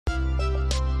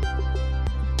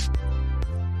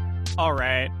All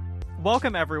right.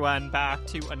 Welcome, everyone, back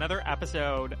to another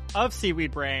episode of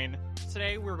Seaweed Brain.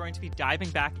 Today, we're going to be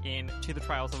diving back into the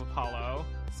Trials of Apollo,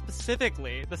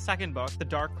 specifically the second book, The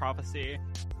Dark Prophecy.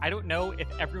 I don't know if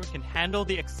everyone can handle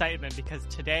the excitement because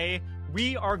today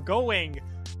we are going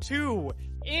to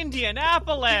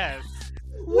Indianapolis!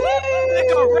 Woo!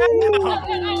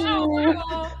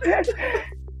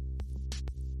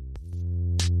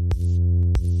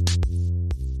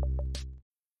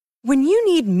 When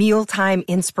you need mealtime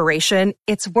inspiration,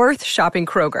 it's worth shopping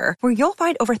Kroger, where you'll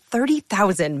find over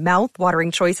 30,000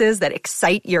 mouth-watering choices that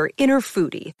excite your inner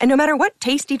foodie. And no matter what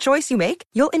tasty choice you make,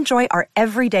 you'll enjoy our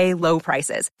everyday low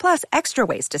prices, plus extra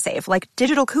ways to save, like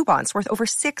digital coupons worth over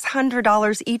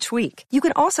 $600 each week. You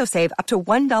can also save up to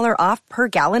 $1 off per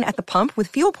gallon at the pump with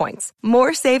fuel points.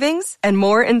 More savings and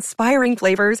more inspiring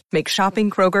flavors make shopping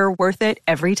Kroger worth it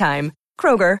every time.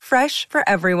 Kroger, fresh for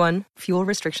everyone. Fuel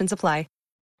restrictions apply.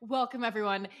 Welcome,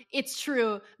 everyone. It's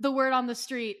true. The word on the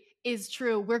street is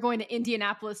true. We're going to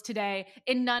Indianapolis today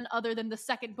in none other than the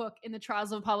second book in the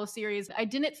Trials of Apollo series. I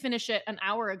didn't finish it an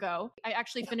hour ago. I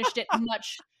actually finished it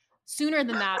much sooner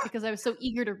than that because I was so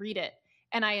eager to read it.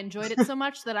 And I enjoyed it so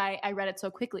much that I read it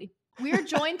so quickly. We are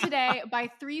joined today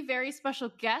by three very special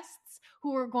guests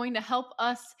who are going to help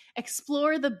us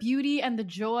explore the beauty and the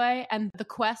joy and the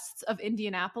quests of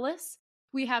Indianapolis.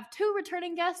 We have two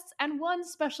returning guests and one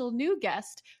special new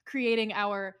guest creating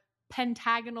our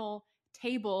pentagonal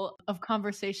table of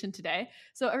conversation today.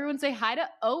 So everyone say hi to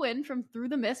Owen from Through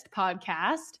the Mist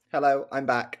podcast. Hello, I'm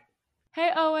back.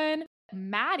 Hey, Owen.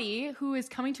 Maddie, who is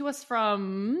coming to us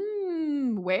from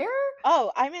where?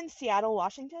 Oh, I'm in Seattle,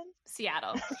 Washington.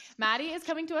 Seattle. Maddie is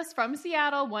coming to us from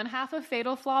Seattle, one half of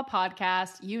Fatal Flaw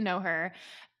podcast. You know her.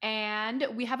 And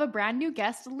we have a brand new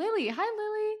guest, Lily. Hi,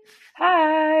 Lily.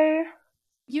 Hi.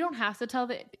 You don't have to tell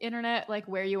the internet like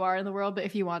where you are in the world, but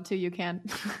if you want to, you can.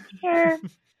 Sure.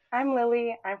 I'm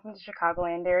Lily. I'm from the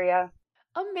Chicagoland area.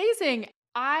 Amazing.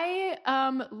 I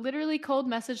literally cold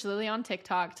messaged Lily on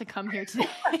TikTok to come here today.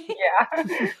 Yeah.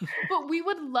 But we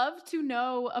would love to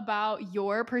know about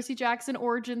your Percy Jackson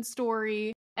origin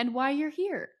story and why you're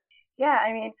here. Yeah,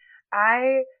 I mean,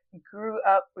 I grew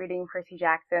up reading Percy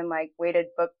Jackson, like weighted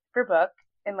book for book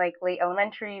in like late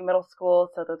elementary, middle school.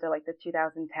 So those are like the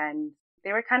 2010s.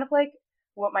 They were kind of like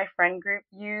what my friend group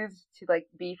used to like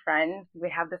be friends. We would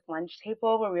have this lunch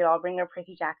table where we'd all bring our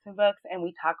Percy Jackson books and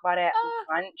we talk about it at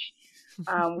lunch.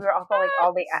 We were also like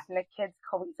all the ethnic kids,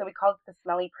 so we called it the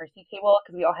Smelly Percy table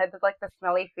because we all had this, like the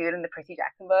smelly food in the Percy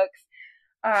Jackson books.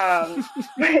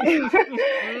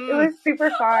 It was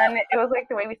super fun. It was like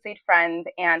the way we stayed friends,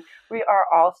 and we are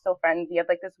all still friends. We have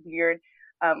like this weird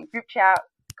group chat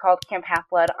called Camp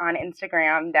Half-Blood on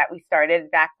Instagram that we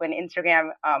started back when Instagram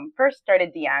first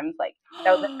started DMs. Like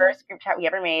that was the first group chat we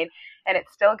ever made, and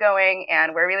it's still going,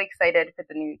 and we're really excited for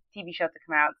the new TV show to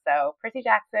come out. So Percy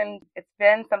Jackson, it's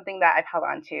been something that I've held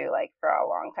on to like for a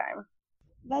long time.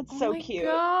 That's so cute.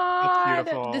 God.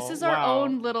 That's beautiful. This is our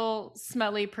own little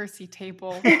smelly Percy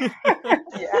table.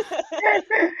 Yeah.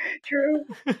 True.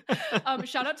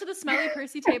 Shout out to the Smelly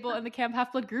Percy table and the Camp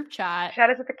Half-Blood group chat.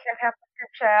 Shout out to the Camp Half-Blood group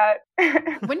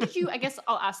chat. When did you, I guess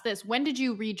I'll ask this, when did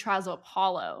you read Trials of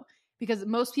Apollo? Because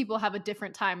most people have a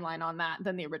different timeline on that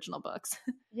than the original books.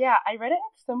 Yeah, I read it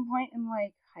at some point in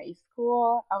like high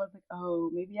school. I was like, oh,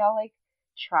 maybe I'll like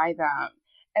try them.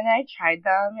 And then I tried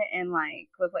them and like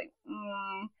was like,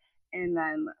 and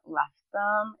then left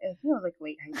them. I think it was like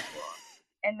late high school.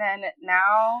 And then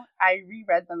now I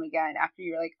reread them again after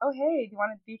you were like, oh, hey, do you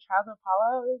want to do Trials of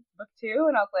Apollo book 2?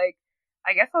 And I was like,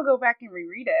 I guess I'll go back and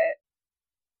reread it.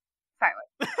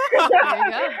 Silence. There you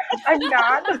go. I'm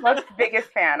not the book's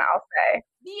biggest fan, I'll say.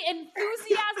 The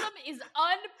enthusiasm is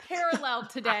unparalleled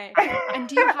today. And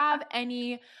do you have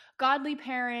any godly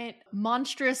parent,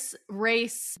 monstrous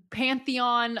race,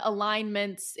 pantheon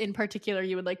alignments in particular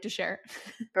you would like to share?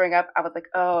 Growing up, I was like,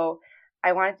 oh,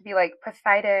 I wanted to be like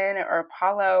Poseidon or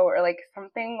Apollo or like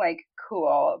something like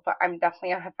cool, but I'm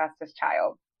definitely a Hephaestus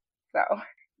child. So,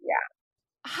 yeah.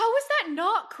 How is that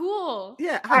not cool?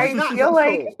 Yeah, I that's feel not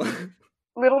like cool.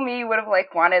 little me would have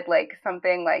like wanted like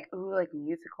something like, ooh, like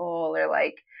musical or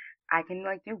like I can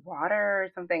like do water or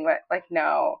something, but like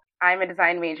no, I'm a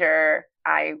design major.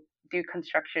 I do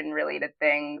construction related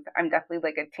things. I'm definitely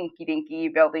like a tinky dinky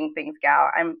building things gal.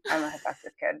 I'm a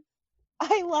Hephaestus kid.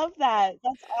 I love that.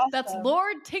 That's awesome. That's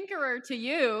Lord Tinkerer to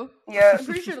you. Yeah. I'm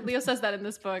pretty sure Leo says that in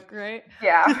this book, right?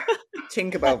 Yeah.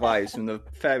 Tinkerbell vibes from the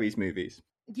fairies movies.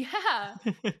 Yeah.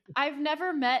 I've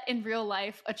never met in real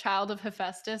life a child of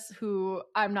Hephaestus who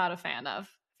I'm not a fan of. I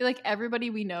feel like everybody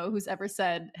we know who's ever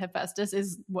said Hephaestus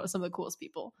is some of the coolest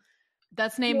people.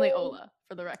 That's namely Ola,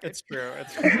 for the record. It's true.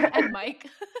 It's true. And Mike.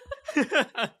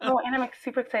 Oh, and I'm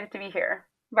super excited to be here,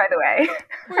 by the way.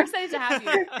 We're excited to have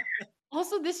you.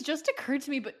 Also, this just occurred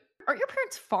to me, but aren't your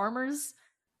parents farmers?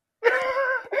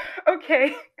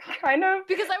 Okay, kind of.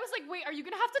 Because I was like, wait, are you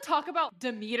going to have to talk about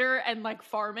Demeter and like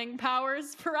farming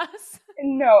powers for us?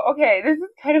 No, okay, this is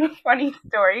kind of a funny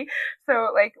story. So,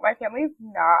 like, my family is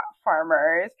not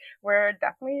farmers. We're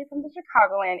definitely from the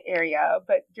Chicagoland area,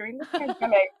 but during the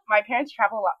pandemic, my parents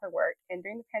travel a lot for work, and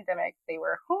during the pandemic, they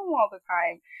were home all the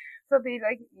time. So they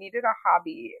like needed a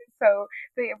hobby. So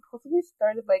they impulsively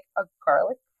started like a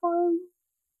garlic farm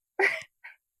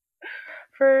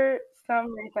for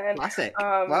some reason. Classic.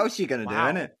 What else are you going to do,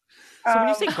 innit? So when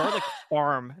you say garlic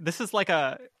farm, this is like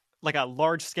a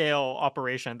large scale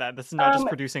operation that this is not just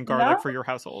producing garlic not for your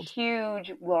household.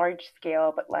 Huge, large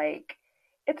scale, but like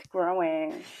it's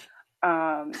growing.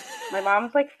 My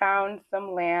mom's like found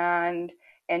some land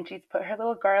and she's put her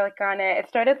little garlic on it. It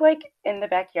started like in the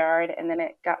backyard and then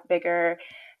it got bigger.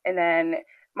 And then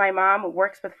my mom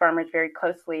works with farmers very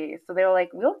closely. So they were like,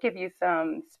 we'll give you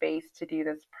some space to do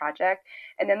this project.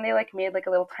 And then they like made like a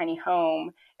little tiny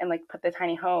home and like put the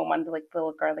tiny home on the like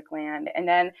little garlic land. And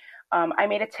then I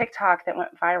made a TikTok that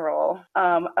went viral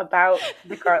about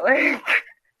the garlic.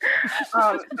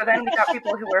 So then we got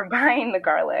people who were buying the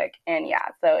garlic, and yeah,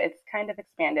 so it's kind of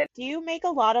expanded. Do you make a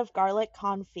lot of garlic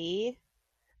confit?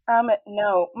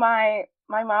 No, my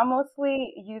mom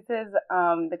mostly uses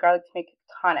the garlic to make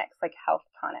tonics, like health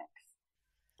tonics.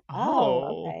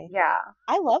 Oh, okay. Yeah.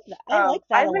 I love that. I like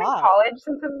that I've a been lot. in college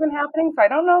since this has been happening, so I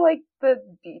don't know like the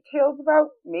details about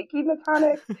making the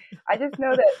tonics. I just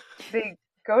know that they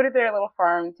go to their little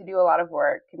farm to do a lot of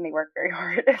work, and they work very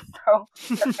hard. So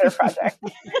that's their project.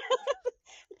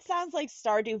 It sounds like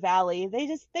Stardew Valley.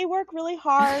 They work really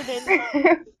hard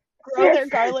and grow their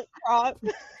garlic crop.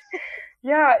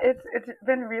 Yeah, it's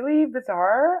been really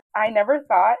bizarre. I never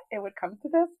thought it would come to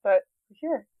this, but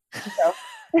here. So.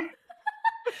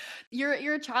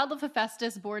 You're a child of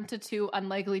Hephaestus, born to two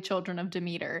unlikely children of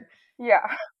Demeter. Yeah.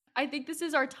 I think this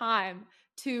is our time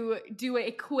to do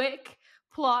a quick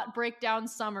plot breakdown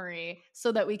summary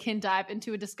so that we can dive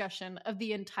into a discussion of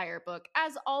the entire book.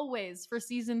 As always, for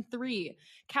season 3,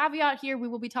 caveat here, we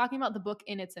will be talking about the book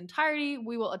in its entirety.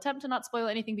 We will attempt to not spoil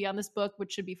anything beyond this book,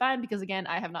 which should be fine because, again,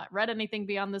 I have not read anything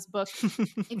beyond this book.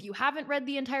 If you haven't read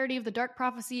the entirety of The Dark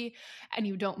Prophecy and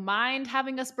you don't mind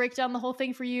having us break down the whole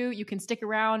thing for you, you can stick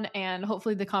around and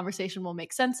hopefully the conversation will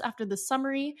make sense after the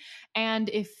summary. And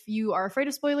if you are afraid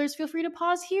of spoilers, feel free to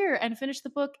pause here and finish the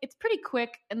book. It's pretty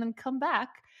quick, and then come back.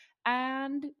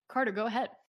 And Carter, go ahead.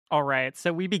 All right,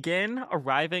 so we begin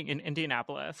arriving in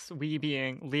Indianapolis, we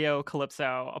being Leo,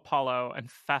 Calypso, Apollo, and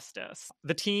Festus.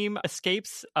 The team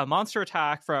escapes a monster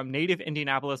attack from native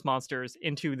Indianapolis monsters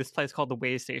into this place called the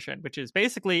Way Station, which is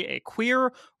basically a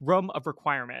queer room of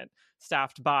requirement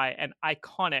staffed by an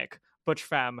iconic butch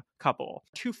femme couple,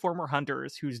 2 former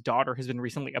hunters whose daughter has been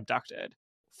recently abducted.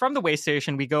 From the Way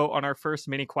Station, we go on our first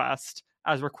mini quest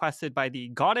as requested by the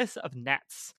Goddess of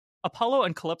Nets. Apollo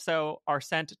and Calypso are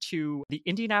sent to the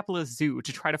Indianapolis Zoo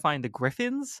to try to find the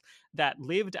griffins that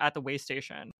lived at the Way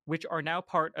Station, which are now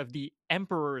part of the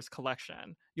Emperor's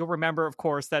collection. You'll remember, of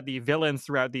course, that the villains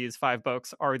throughout these 5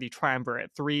 books are the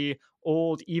Triumvirate, 3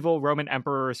 old evil Roman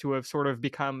emperors who have sort of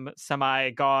become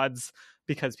semi-gods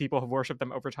because people have worshipped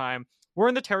them over time. We're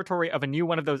in the territory of a new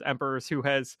one of those emperors who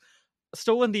has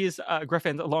stolen these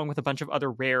griffins along with a bunch of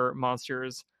other rare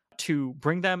monsters to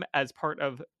bring them as part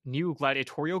of new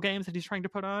gladiatorial games that he's trying to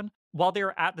put on. While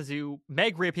they're at the zoo,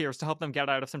 Meg reappears to help them get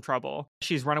out of some trouble.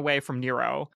 She's run away from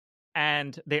Nero,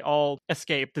 and they all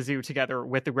escape the zoo together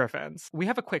with the griffins. We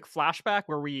have a quick flashback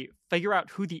where we figure out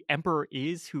who the emperor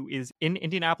is, who is in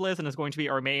Indianapolis and is going to be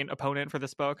our main opponent for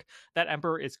this book. That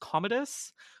emperor is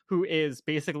Commodus, who is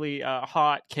basically a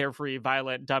hot, carefree,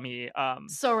 violent dummy.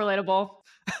 So relatable.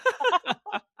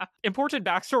 Important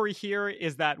backstory here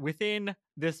is that within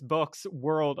this book's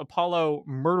world, Apollo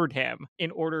murdered him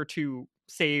in order to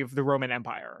save the Roman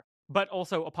Empire. But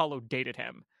also Apollo dated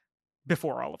him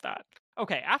before all of that.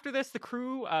 Okay, after this, the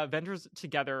crew ventures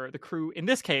together, the crew in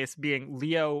this case being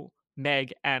Leo,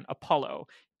 Meg, and Apollo,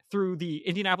 through the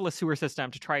Indianapolis sewer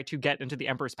system to try to get into the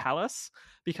Emperor's palace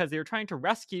because they're trying to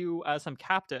rescue some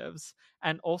captives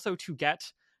and also to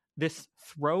get this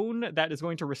throne that is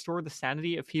going to restore the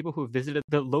sanity of people who have visited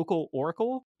the local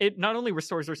oracle. It not only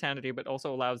restores their sanity, but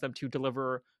also allows them to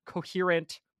deliver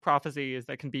coherent prophecies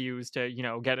that can be used to,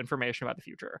 get information about the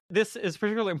future. This is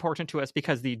particularly important to us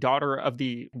because the daughter of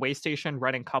the Way Station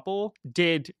running couple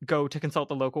did go to consult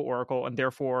the local oracle and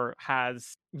therefore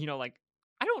has,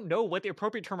 I don't know what the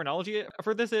appropriate terminology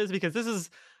for this is because this is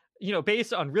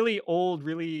based on really old,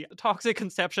 really toxic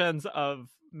conceptions of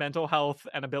mental health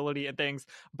and ability and things.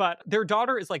 But their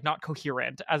daughter is like not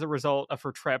coherent as a result of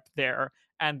her trip there.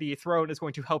 And the throne is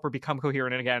going to help her become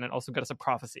coherent again and also get us a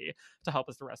prophecy to help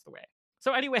us the rest of the way.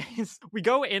 So anyways, we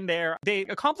go in there. They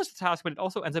accomplish the task, but it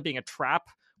also ends up being a trap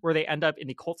where they end up in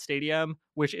the Colt Stadium,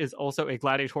 which is also a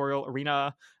gladiatorial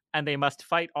arena. And they must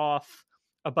fight off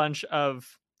a bunch of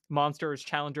monsters,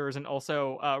 challengers, and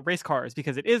also race cars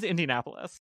because it is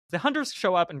Indianapolis. The hunters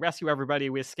show up and rescue everybody.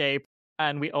 We escape.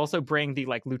 And we also bring the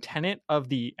lieutenant of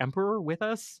the Emperor with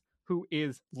us, who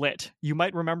is Lit. You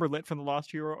might remember Lit from The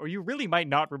Lost Hero, or you really might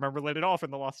not remember Lit at all from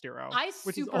The Lost Hero.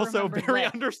 Which is also very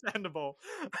understandable.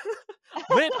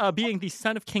 Lit being the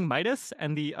son of King Midas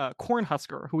and the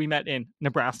Cornhusker, who we met in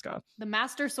Nebraska. The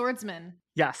master swordsman.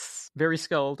 Yes, very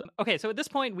skilled. Okay, so at this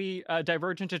point, we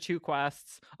diverge into two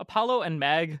quests. Apollo and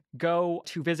Meg go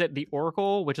to visit the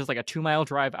Oracle, which is like a 2-mile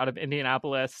drive out of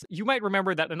Indianapolis. You might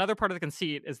remember that another part of the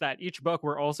conceit is that each book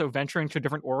we're also venturing to a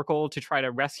different Oracle to try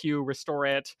to rescue, restore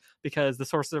it, because the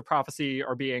sources of prophecy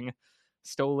are being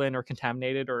stolen or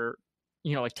contaminated or,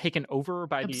 taken over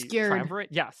by the triumvirate.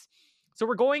 Yes. So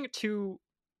we're going to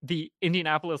the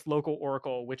Indianapolis local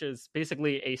Oracle, which is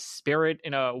basically a spirit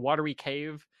in a watery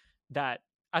cave that,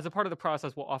 as a part of the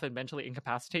process, will often mentally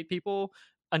incapacitate people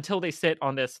until they sit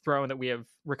on this throne that we have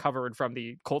recovered from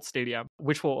the Colt Stadium,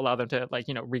 which will allow them to,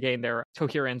 regain their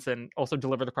coherence and also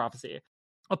deliver the prophecy.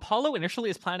 Apollo initially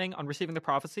is planning on receiving the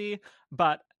prophecy,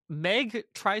 but Meg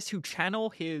tries to channel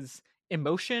his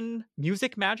emotion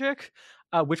music magic,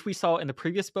 which we saw in the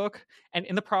previous book, and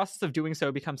in the process of doing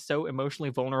so becomes so emotionally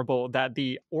vulnerable that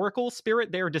the Oracle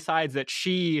spirit there decides that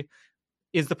she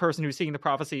is the person who's seeing the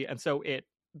prophecy, and so it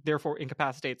therefore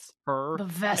incapacitates her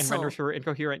and renders her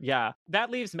incoherent. Yeah, that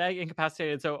leaves Meg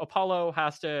incapacitated, so Apollo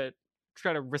has to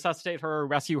try to resuscitate her,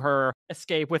 rescue her,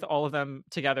 escape with all of them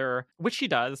together, which she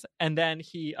does, and then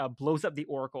he blows up the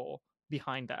Oracle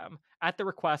behind them at the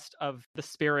request of the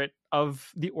spirit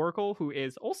of the Oracle, who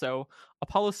is also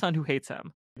Apollo's son who hates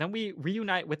him. Then we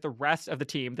reunite with the rest of the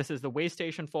team. This is the Way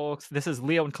Station folks. This is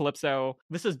Leo and Calypso.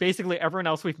 This is basically everyone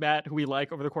else we've met who we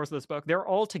like over the course of this book. They're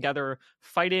all together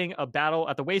fighting a battle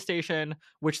at the Way Station,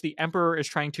 which the Emperor is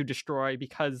trying to destroy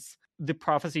because the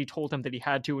prophecy told him that he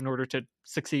had to in order to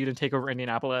succeed and take over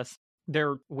Indianapolis.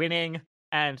 They're winning,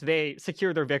 and they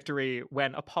secure their victory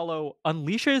when Apollo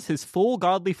unleashes his full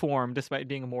godly form despite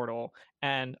being immortal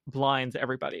and blinds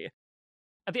everybody.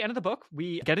 At the end of the book,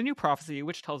 we get a new prophecy,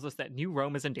 which tells us that New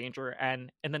Rome is in danger.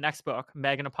 And in the next book,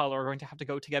 Meg and Apollo are going to have to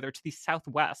go together to the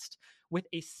southwest with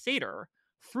a satyr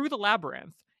through the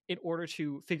labyrinth in order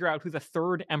to figure out who the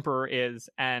third emperor is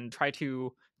and try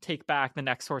to take back the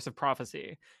next source of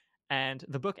prophecy. And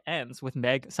the book ends with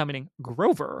Meg summoning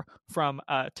Grover from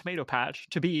Tomato Patch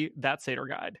to be that satyr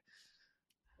guide.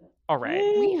 All right.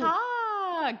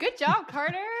 Weehaw! Good job,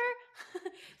 Carter.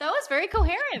 That was very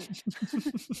coherent.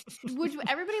 Would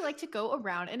everybody like to go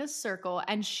around in a circle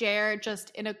and share just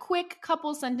in a quick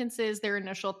couple sentences their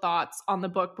initial thoughts on the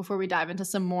book before we dive into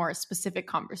some more specific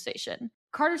conversation?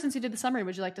 Carter, since you did the summary,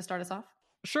 would you like to start us off?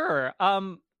 Sure.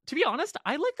 To be honest,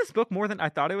 I like this book more than I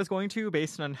thought I was going to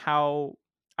based on how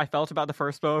I felt about the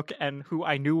first book and who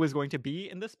I knew was going to be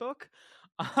in this book.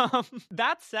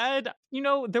 That said,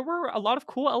 there were a lot of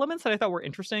cool elements that I thought were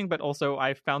interesting, but also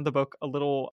I found the book a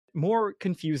little more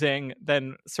confusing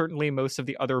than certainly most of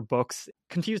the other books.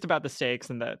 Confused about the stakes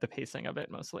and the pacing of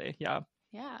it mostly. Yeah.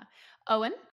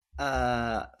 Owen?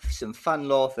 Some fun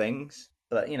lore things,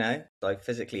 but I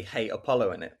physically hate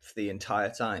Apollo in it for the entire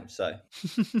time, so.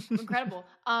 Incredible.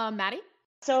 Maddie?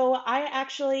 So I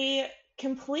actually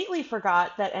completely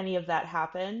forgot that any of that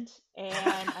happened,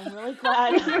 and I'm really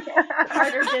glad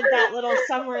Carter did that little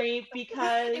summary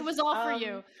because it was all for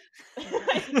you.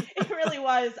 It really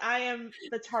was. I am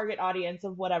the target audience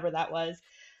of whatever that was.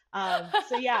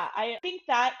 So yeah, I think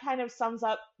that kind of sums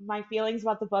up my feelings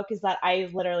about the book, is that I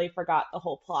literally forgot the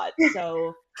whole plot.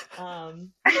 So there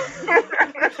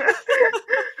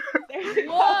you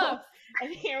go.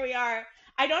 And here we are.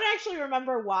 I don't actually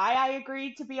remember why I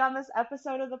agreed to be on this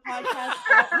episode of the podcast.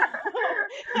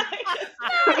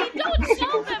 Don't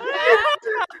show them that.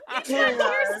 It's not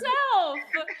yourself.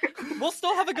 We'll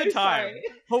still have a good time. Sorry.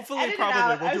 Hopefully,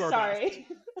 probably. We'll do our sorry.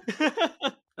 best.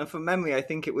 And from memory, I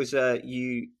think it was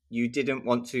you didn't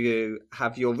want to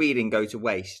have your reading go to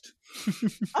waste.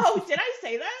 Oh, did I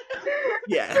say that?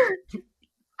 Yeah.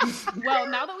 Well,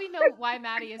 now that we know why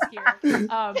Maddie is here,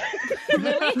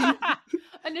 Lily,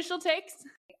 initial takes?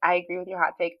 I agree with your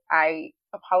hot take.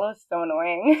 Apollo's so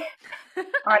annoying.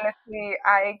 Honestly,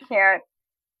 I can't.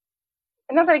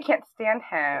 Not that I can't stand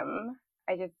him.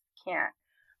 I just can't.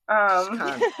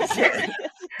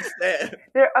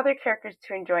 There are other characters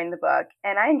to enjoy in the book,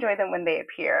 and I enjoy them when they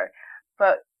appear.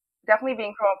 But definitely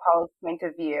being from Apollo's point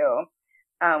of view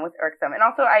was irksome. And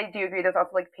also, I do agree there's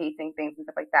also like pacing things and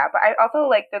stuff like that. But I also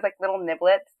like there's like little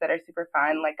niblets that are super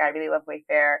fun. Like I really love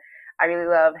Wayfair. I really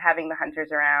love having the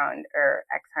hunters around or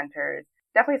ex-hunters.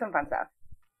 Definitely some fun stuff.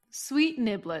 Sweet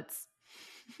niblets.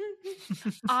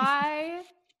 I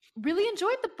really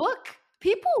enjoyed the book.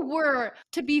 People were,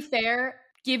 to be fair,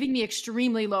 giving me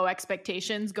extremely low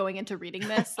expectations going into reading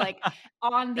this. Like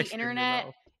on the Extremely internet,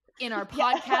 low. in our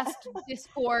podcast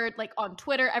Discord, like on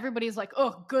Twitter, everybody's like,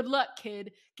 "Oh, good luck,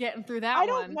 kid, getting through that I one."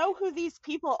 don't know who these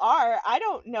people are. I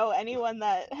don't know anyone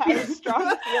that has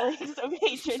strong feelings of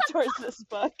hatred towards this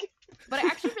book. But I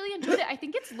actually really enjoyed it. I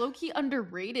think it's low-key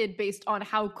underrated based on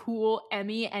how cool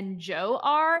Emmy and Joe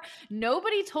are.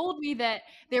 Nobody told me that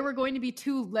there were going to be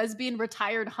two lesbian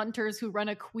retired hunters who run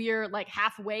a queer, like,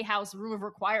 halfway house room of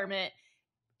requirement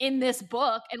in this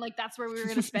book. And, like, that's where we were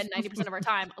going to spend 90% of our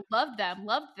time. Loved them.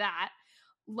 Loved that.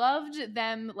 Loved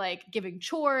them, like, giving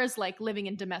chores, like, living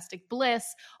in domestic bliss.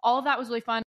 All of that was really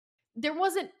fun. There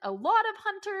wasn't a lot of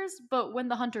hunters, but when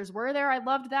the hunters were there, I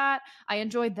loved that. I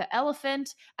enjoyed the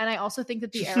elephant, and I also think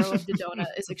that the arrow of Dodona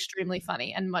is extremely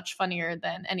funny and much funnier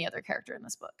than any other character in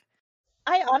this book.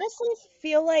 I honestly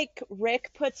feel like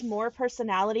Rick puts more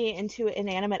personality into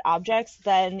inanimate objects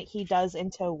than he does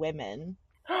into women.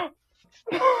 It's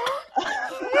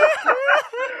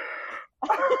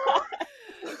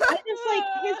like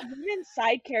his women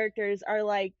side characters are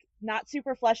like not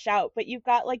super fleshed out, but you've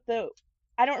got like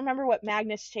I don't remember what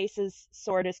Magnus Chase's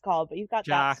sword is called, but you've got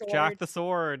that sword. Jack the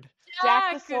Sword.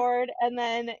 Jack the Sword, and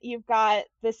then you've got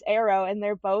this arrow, and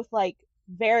they're both like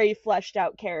very fleshed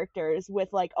out characters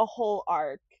with like a whole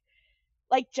arc.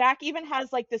 Like Jack even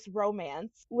has like this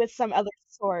romance with some other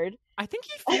sword. I think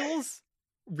he feels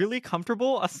really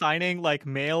comfortable assigning like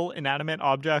male inanimate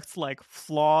objects like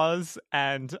flaws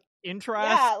and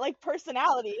interests. Yeah, like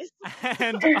personalities.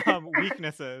 And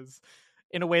weaknesses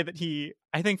in a way that he,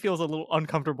 I think, feels a little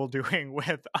uncomfortable doing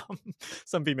with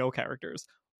some female characters.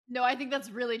 No, I think that's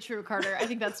really true, Carter. I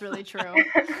think that's really true.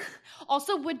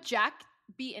 Also, would Jack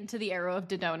be into the arrow of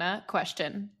Dodona?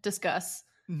 Question. Discuss.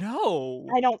 No.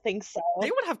 I don't think so. They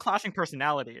would have clashing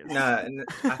personalities. No,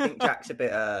 I think Jack's a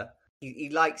bit, he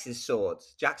likes his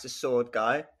swords. Jack's a sword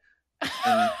guy.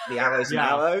 And the arrow's an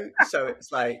arrow, so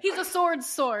it's like... He's a sword.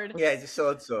 Yeah, he's a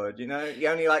sword, you know? He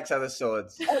only likes other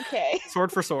swords. Okay.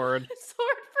 Sword for sword.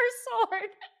 Sword for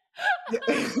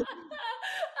sword.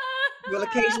 He'll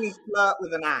occasionally flirt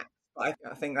with an axe, but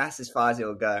I think that's as far as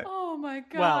he'll go. Oh my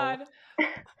god.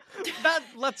 Well,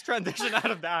 let's transition out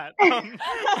of that.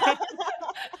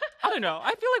 I don't know.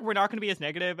 I feel like we're not going to be as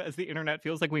negative as the internet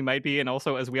feels like we might be, and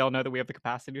also as we all know that we have the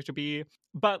capacity to be.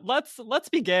 But let's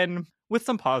begin with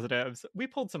some positives. We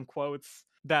pulled some quotes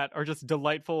that are just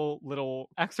delightful little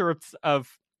excerpts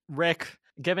of Rick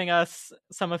giving us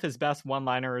some of his best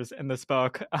one-liners in this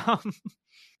book.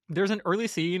 There's an early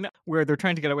scene where they're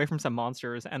trying to get away from some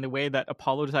monsters, and the way that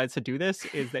Apollo decides to do this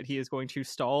is that he is going to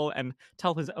stall and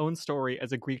tell his own story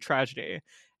as a Greek tragedy.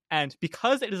 And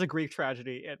because it is a Greek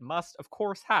tragedy, it must, of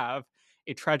course, have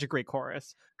a tragic Greek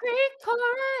chorus. Greek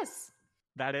chorus!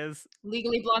 That is...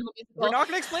 Legally Blonde the musical. We're not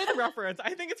going to explain the reference.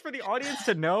 I think it's for the audience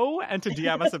to know and to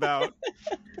DM us about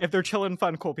if they're chillin',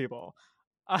 fun, cool people.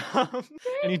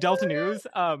 Any Delta news?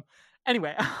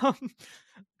 Anyway,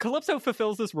 Calypso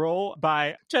fulfills this role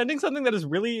by chanting something that is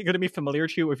really going to be familiar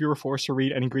to you if you were forced to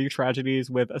read any Greek tragedies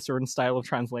with a certain style of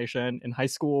translation in high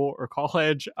school or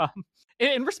college.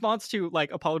 In response to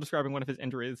like Apollo describing one of his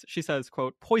injuries, she says,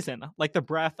 quote, "Poison, like the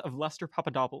breath of Lester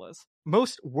Papadopoulos,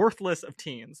 most worthless of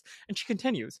teens." And she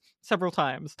continues several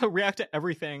times to react to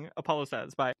everything Apollo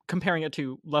says by comparing it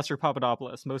to Lester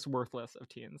Papadopoulos, most worthless of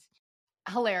teens.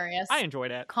 Hilarious. I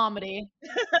enjoyed it. Comedy.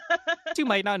 You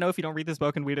might not know if you don't read this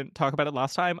book, and we didn't talk about it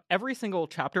last time. Every single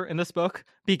chapter in this book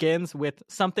begins with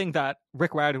something that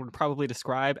Rick Riordan would probably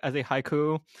describe as a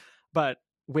haiku, but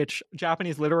which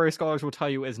Japanese literary scholars will tell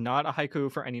you is not a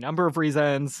haiku for any number of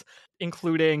reasons,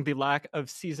 including the lack of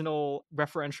seasonal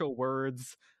referential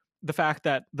words, the fact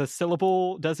that the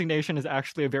syllable designation is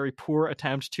actually a very poor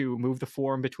attempt to move the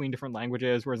form between different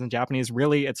languages, whereas in Japanese,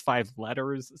 really, it's 7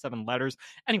 letters.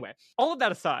 Anyway, all of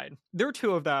that aside, there are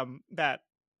 2 of them that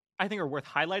I think are worth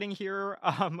highlighting here.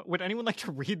 Would anyone like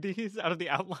to read these out of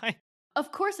the outline?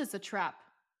 Of course it's a trap.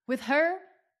 With her,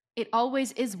 it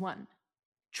always is one.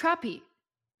 Trappy,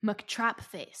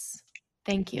 McTrapface.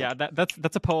 Thank you. Yeah,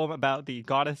 that's a poem about the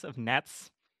goddess of nets,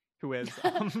 who is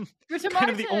kind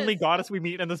of the only goddess we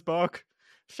meet in this book.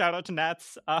 Shout out to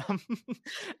Nets. And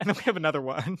then we have another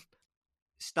one.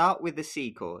 Start with the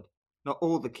C chord. Not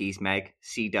all the keys, Meg.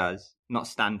 C does. Not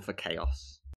stand for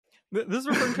chaos. This is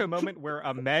referring to a moment where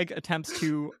Meg attempts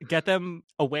to get them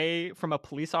away from a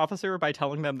police officer by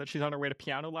telling them that she's on her way to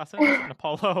piano lessons, and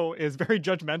Apollo is very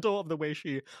judgmental of the way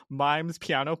she mimes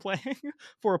piano playing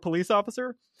for a police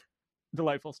officer.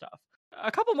 Delightful stuff.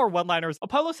 A couple more one-liners.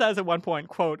 Apollo says at one point,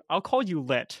 quote, "I'll call you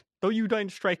lit, though you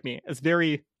don't strike me as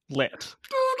very lit."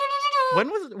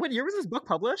 What year was this book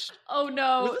published? Oh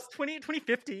no. Was this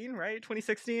 2015, right?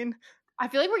 2016? I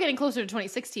feel like we're getting closer to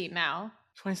 2016 now.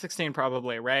 2016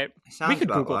 probably, right? Sounds We could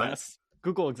about Google right. this.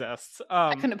 Google exists.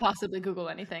 I couldn't possibly Google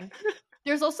anything.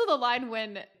 There's also the line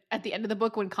when at the end of the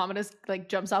book when Commodus like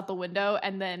jumps out the window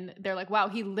and then they're like, wow,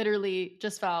 he literally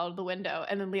just fell out of the window.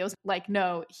 And then Leo's like,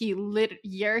 no, he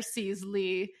Yerses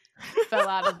Lee fell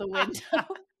out of the window.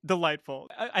 Delightful.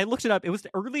 I looked it up. It was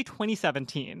early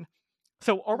 2017.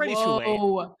 So already too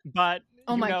late. But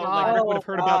Oh my like God. Rick would have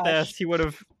heard about gosh. this. He would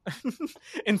have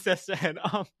insisted.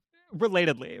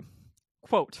 Relatedly,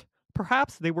 quote,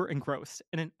 "Perhaps they were engrossed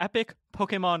in an epic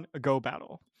Pokemon Go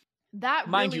battle." That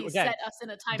Mind really you, again, set us in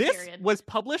a time This period. was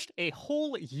published a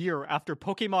whole year after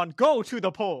Pokemon Go to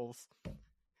the polls.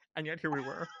 And yet here we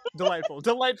were. Delightful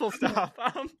stuff.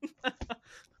 This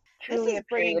Truly is a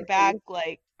bringing period back piece.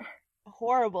 like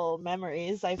horrible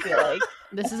memories, I feel like.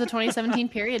 This is a 2017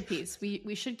 period piece.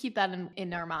 We should keep that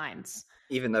in our minds.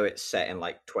 Even though it's set in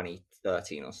like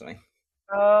 2013 or something.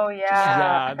 Oh yeah.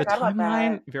 Yeah, I the forgot about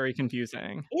timeline, that. very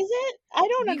confusing. Is it? I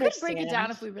don't We could understand. break it down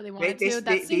if we really wanted This- to.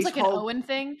 That these seems like an whole- Owen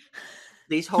thing.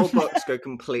 These whole books go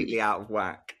completely out of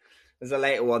whack. There's a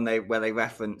later one where they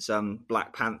reference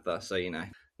Black Panther, so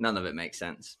none of it makes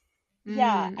sense.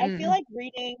 Yeah, I Mm-mm. feel like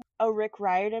reading a Rick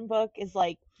Riordan book is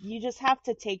like you just have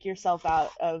to take yourself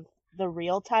out of the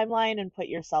real timeline and put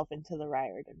yourself into the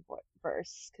Riordan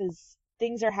verse because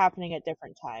things are happening at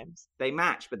different times. They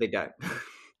match, but they don't.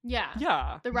 Yeah.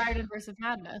 Yeah. The Riordan verse of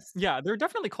madness. Yeah, there are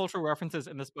definitely cultural references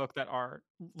in this book that are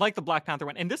like the Black Panther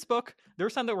one. In this book, there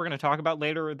are some that we're going to talk about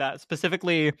later that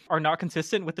specifically are not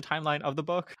consistent with the timeline of the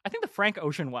book. I think the Frank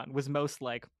Ocean one was most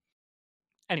like...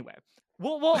 Anyway,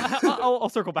 I'll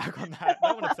circle back on that.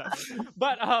 That one obsessed.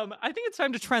 But I think it's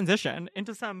time to transition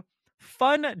into some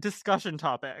fun discussion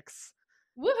topics.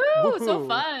 Woohoo! So Woohoo.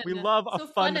 fun. We love a So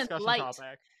fun and discussion light.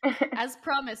 topic. As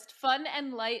promised, fun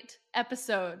and light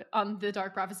episode on the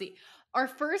Dark Prophecy. Our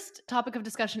first topic of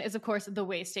discussion is, of course, the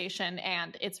Way Station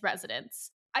and its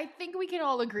residents. I think we can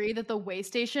all agree that the Way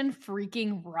Station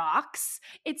freaking rocks.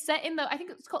 It's set in I think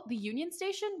it's called the Union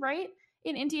Station, right?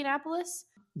 In Indianapolis.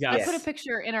 Yes. I put a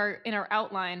picture in our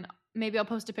outline. Maybe I'll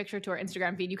post a picture to our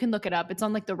Instagram feed. You can look it up. It's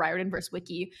on like the Riordanverse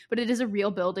wiki, but it is a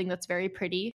real building that's very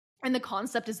pretty. And the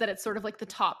concept is that it's sort of like the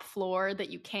top floor that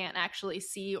you can't actually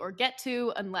see or get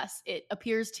to unless it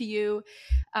appears to you.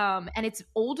 And it's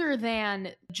older than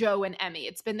Joe and Emmy.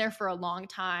 It's been there for a long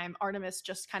time. Artemis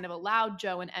just kind of allowed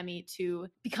Joe and Emmy to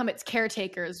become its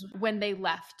caretakers when they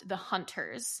left the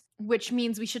Hunters, which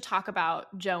means we should talk about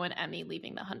Joe and Emmy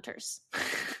leaving the Hunters.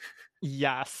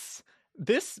 Yes.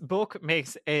 This book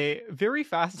makes a very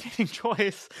fascinating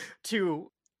choice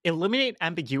to eliminate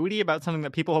ambiguity about something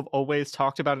that people have always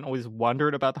talked about and always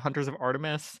wondered about the Hunters of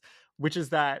Artemis, which is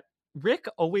that Rick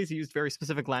always used very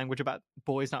specific language about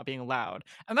boys not being allowed.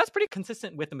 And that's pretty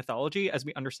consistent with the mythology as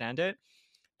we understand it.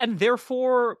 And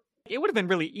therefore, it would have been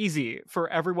really easy for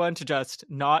everyone to just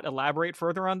not elaborate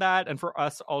further on that and for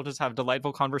us all just have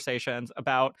delightful conversations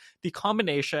about the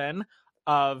combination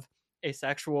of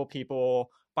asexual people,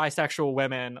 bisexual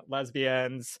women,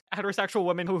 lesbians, heterosexual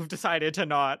women who've decided to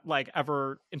not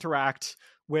ever interact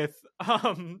with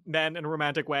men in a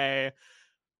romantic way.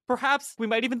 Perhaps we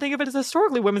might even think of it as a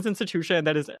historically women's institution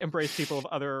that has embraced people of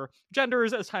other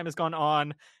genders as time has gone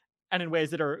on and in ways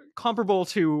that are comparable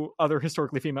to other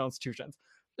historically female institutions.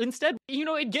 Instead,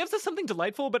 it gives us something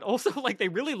delightful, but also they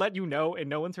really let you know in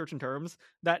no uncertain terms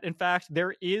that in fact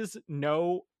there is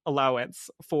no allowance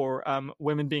for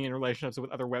women being in relationships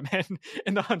with other women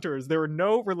in the Hunters. There are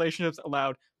no relationships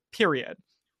allowed, period.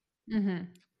 Mm-hmm.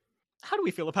 How do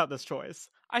we feel about this choice?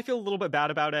 I feel a little bit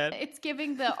bad about it. It's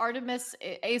giving the Artemis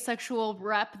asexual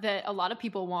rep that a lot of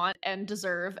people want and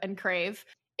deserve and crave.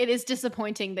 It is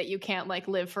disappointing that you can't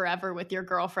live forever with your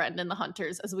girlfriend in the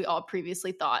Hunters, as we all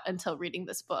previously thought until reading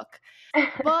this book.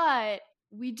 But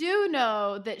we do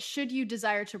know that should you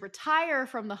desire to retire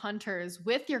from the Hunters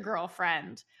with your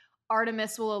girlfriend,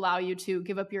 Artemis will allow you to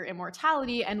give up your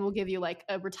immortality and will give you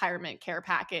a retirement care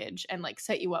package and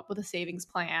set you up with a savings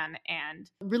plan and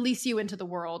release you into the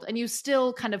world. And you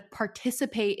still kind of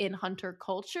participate in Hunter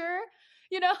culture,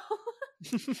 You're an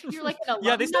alumni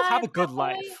Yeah, they still have a at good that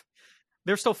life. point.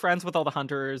 they're still friends with all the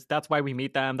hunters. That's why we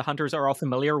meet them. The hunters are all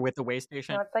familiar with the way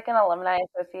station. No, it's like an alumni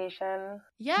association.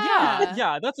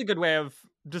 Yeah, that's a good way of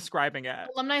describing it.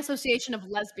 Alumni Association of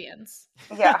Lesbians.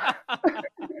 Yeah.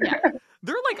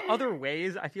 There are like other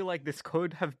ways I feel like this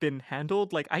could have been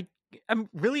handled. Like I'm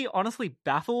really honestly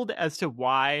baffled as to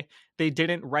why they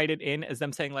didn't write it in as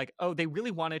them saying like, oh, they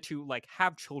really wanted to like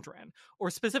have children,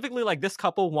 or specifically like this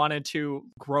couple wanted to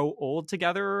grow old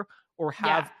together or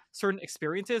have certain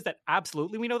experiences that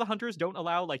absolutely we know the hunters don't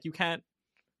allow. Like you can't,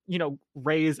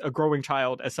 raise a growing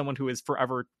child as someone who is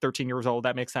forever 13 years old.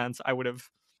 That makes sense. I would have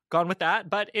gone with that,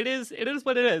 but it is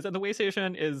what it is. And the way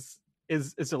station is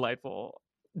delightful.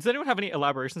 Does anyone have any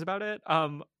elaborations about it?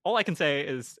 All I can say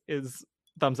is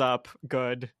thumbs up,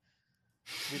 good.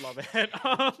 We love it.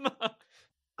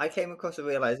 I came across a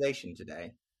realization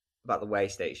today about the way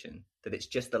station that it's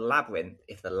just the labyrinth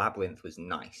if the labyrinth was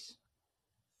nice.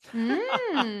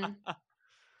 And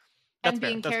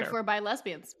being cared for by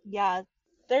lesbians. Yeah,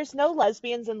 there's no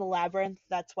lesbians in the labyrinth.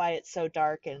 That's why it's so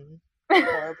dark and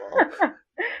horrible.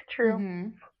 True. Mm-hmm.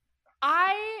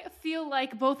 I feel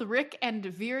like both Rick and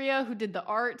Viria, who did the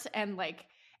art, and like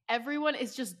everyone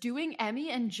is just doing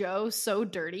Emmy and Joe so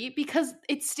dirty because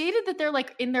it's stated that they're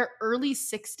like in their early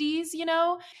 60s,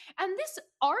 and this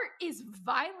art is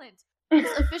violent.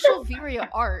 This official Viria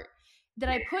art that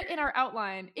I put in our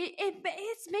outline,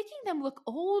 it's making them look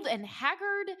old and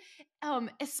haggard,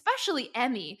 especially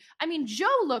Emmy. I mean, Joe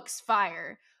looks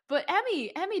fire, but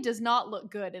Emmy does not look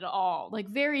good at all. Like,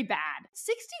 very bad.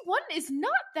 61 is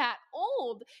not that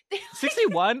old.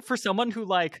 61 for someone who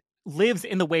like lives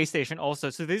in the way station also.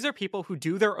 So these are people who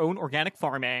do their own organic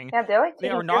farming. Yeah, they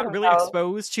are not really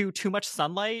exposed to too much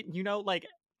sunlight. Like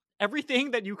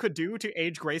everything that you could do to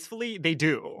age gracefully, they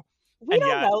do. We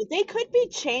don't know. They could be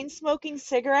chain smoking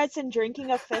cigarettes and drinking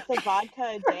a fifth of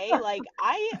vodka a day. Like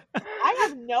I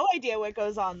have no idea what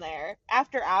goes on there.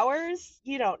 After hours,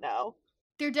 you don't know.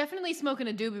 They're definitely smoking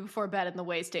a doobie before bed in the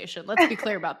way station. Let's be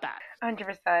clear about that.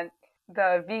 100%.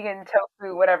 The vegan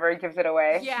tofu, whatever, gives it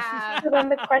away. Yeah. So then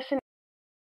the question.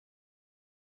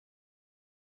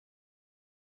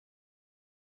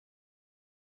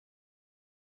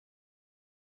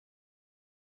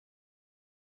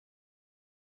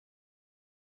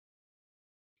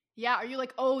 Yeah, are you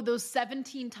like, oh, those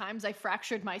 17 times I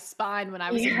fractured my spine when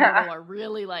I was in middle are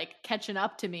really like catching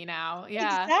up to me now?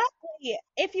 Yeah. Exactly.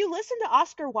 If you listen to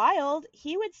Oscar Wilde,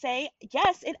 he would say,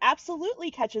 yes, it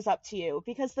absolutely catches up to you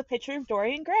because the picture of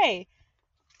Dorian Gray.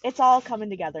 It's all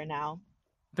coming together now.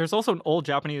 There's also an old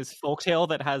Japanese folktale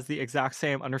that has the exact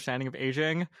same understanding of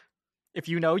aging. If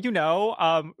you know, you know.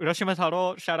 Urashima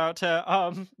Taro, shout out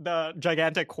to the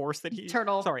gigantic horse that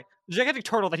gigantic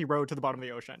turtle that he rode to the bottom of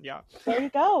the ocean. Yeah. There you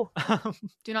go.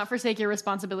 Do not forsake your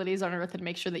responsibilities on Earth and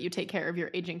make sure that you take care of your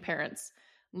aging parents,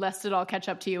 lest it all catch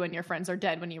up to you and your friends are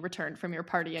dead when you return from your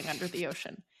partying under the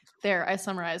ocean. There, I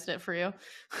summarized it for you.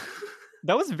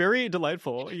 That was very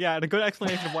delightful. Yeah, and a good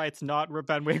explanation of why it's not Rip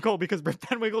Van Winkle, because Rip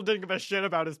Van Winkle didn't give a shit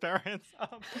about his parents.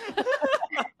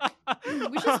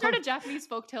 We should start a Japanese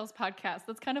folktales podcast.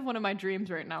 That's kind of one of my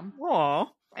dreams right now. Aww.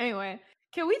 Anyway,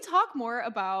 can we talk more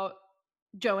about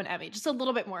Joe and Emmy? Just a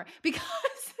little bit more. Because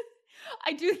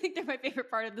I do think they're my favorite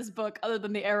part of this book, other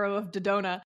than the arrow of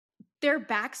Dodona. Their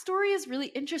backstory is really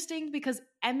interesting because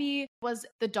Emmy was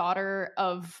the daughter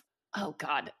of,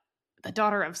 the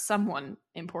daughter of someone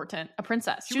important, a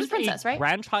princess. She was a princess, right?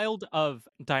 Grandchild of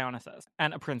Dionysus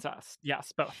and a princess.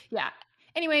 Yes, both. Yeah.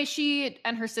 Anyway, she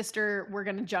and her sister were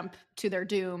going to jump to their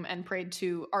doom and prayed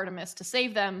to Artemis to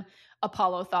save them.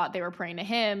 Apollo thought they were praying to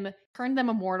him, turned them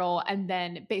immortal, and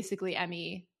then basically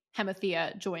Emmy,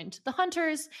 Hemithea, joined the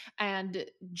Hunters. And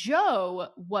Joe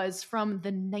was from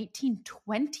the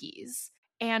 1920s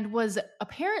and was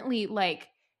apparently like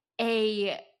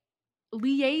a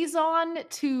liaison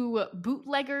to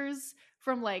bootleggers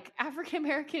from like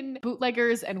African-American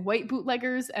bootleggers and white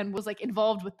bootleggers, and was like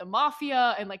involved with the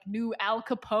mafia and like knew Al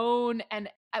Capone. And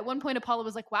at one point Apollo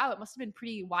was like, wow, it must have been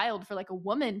pretty wild for like a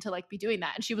woman to like be doing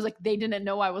that. And she was like, they didn't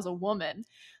know I was a woman.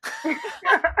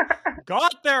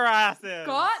 Got their asses.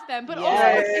 Got them. But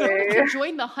also in order to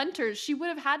join the Hunters, she would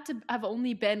have had to have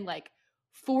only been like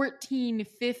 14,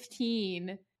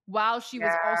 15 while she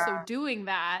was also doing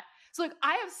that. So like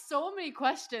I have so many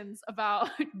questions about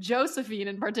Josephine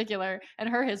in particular and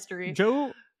her history.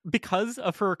 Joe, because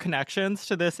of her connections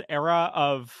to this era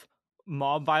of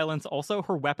mob violence, also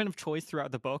her weapon of choice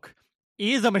throughout the book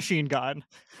is a machine gun.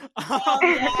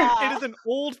 It is an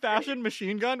old-fashioned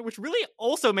machine gun, which really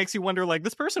also makes you wonder, like,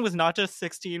 this person was not just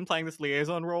 16 playing this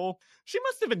liaison role. She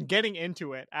must have been getting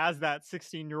into it as that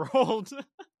 16-year-old.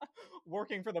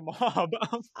 working for the mob.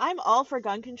 I'm all for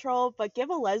gun control, but give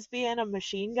a lesbian a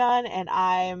machine gun and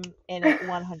I'm in it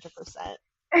 100%.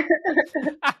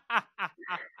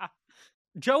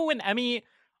 Joe and Emmy,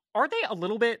 are they a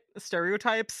little bit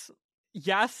stereotypes?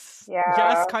 Yes. Yeah.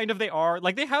 Yes, kind of they are.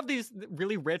 Like, they have these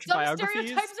really rich Some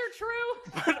biographies. stereotypes are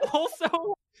true. But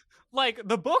also, like,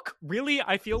 the book really,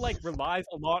 I feel like, relies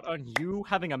a lot on you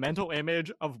having a mental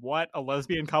image of what a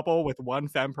lesbian couple with one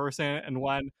femme person and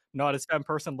one not as femme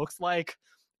person looks like.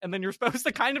 And then you're supposed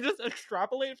to kind of just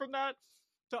extrapolate from that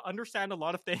to understand a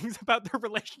lot of things about their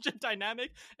relationship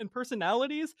dynamic and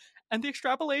personalities. And the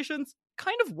extrapolations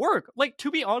kind of work. Like,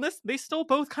 to be honest, they still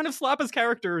both kind of slap as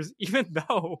characters, even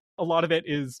though a lot of it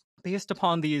is based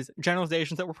upon these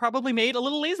generalizations that were probably made a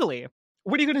little lazily.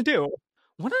 What are you going to do?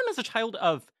 One of them is a child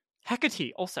of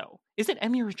Hecate also. Is it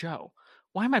Emmy or Joe?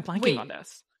 Why am I blanking on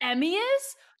this? Emmy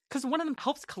is? Because one of them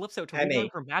helps Calypso to Emmy.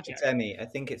 relearn her magic. It's Emmy. I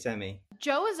think it's Emmy.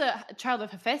 Joe is a child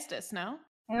of Hephaestus, no?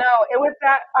 No, it was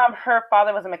that her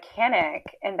father was a mechanic,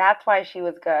 and that's why she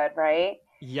was good, right?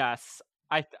 Yes,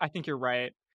 I think you're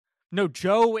right. No,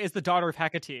 Joe is the daughter of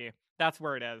Hecate. That's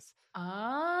where it is.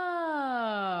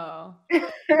 Oh.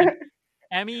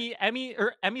 Emmy's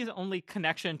only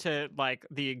connection to like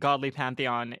the godly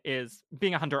pantheon is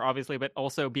being a hunter, obviously, but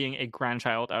also being a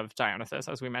grandchild of Dionysus,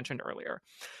 as we mentioned earlier.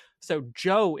 So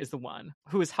Joe is the one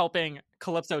who is helping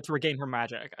Calypso to regain her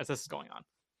magic as this is going on.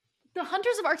 The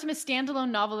Hunters of Artemis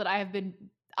standalone novel that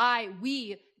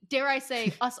we, dare I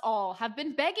say, us all have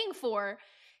been begging for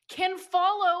can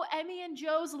follow Emmy and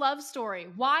Joe's love story.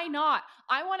 Why not?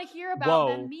 I want to hear about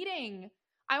them meeting.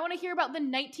 I want to hear about the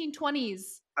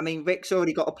 1920s. I mean, Rick's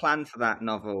already got a plan for that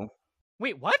novel.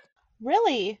 Wait, what?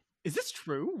 Really? Is this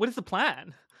true? What is the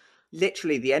plan?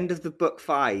 Literally, the end of the book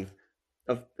 5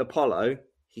 of Apollo,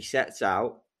 he sets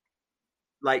out,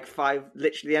 literally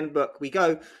the end of the book, we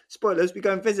go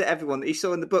and visit everyone that he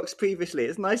saw in the books previously.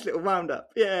 It's a nice little roundup.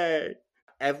 Yay!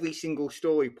 Every single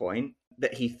story point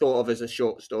that he thought of as a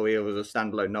short story or as a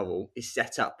standalone novel is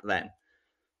set up then.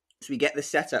 So we get the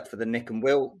setup for the Nick and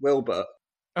Will book.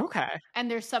 Okay. And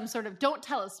there's some sort of, don't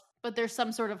tell us, but there's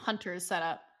some sort of hunters set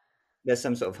up. There's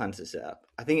some sort of hunter setup.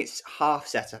 I think it's half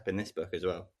set up in this book as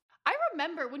well. I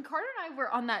remember when Carter and I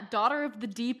were on that Daughter of the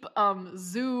Deep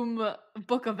Zoom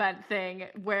book event thing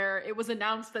where it was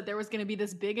announced that there was going to be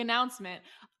this big announcement.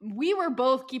 We were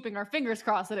both keeping our fingers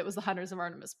crossed that it was the Hunters of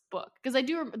Artemis book. Because I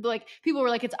do, like, people were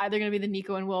like, it's either going to be the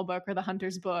Nico and Will book or the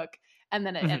Hunters book. And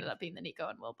then it ended up being the Nico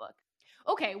and Will book.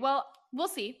 Okay, well, we'll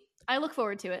see. I look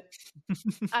forward to it.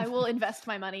 I will invest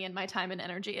my money and my time and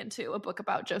energy into a book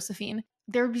about Josephine.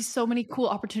 There would be so many cool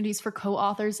opportunities for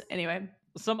co-authors. Anyway.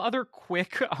 Some other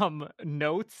quick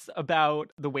notes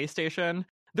about the way station.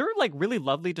 They're like really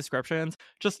lovely descriptions,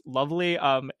 just lovely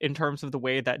in terms of the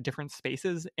way that different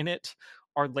spaces in it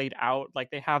are laid out.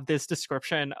 Like they have this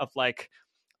description of like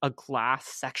a glass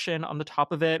section on the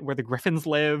top of it where the griffins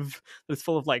live. That's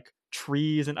full of like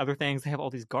trees and other things. They have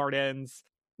all these gardens.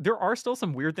 There are still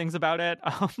some weird things about it.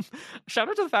 Shout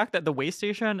out to the fact that the way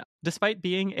station, despite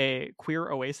being a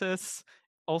queer oasis,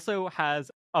 also has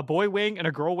a boy wing and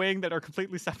a girl wing that are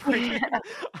completely separated.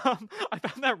 I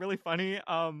found that really funny.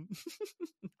 I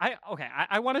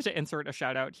wanted to insert a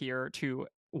shout out here to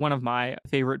one of my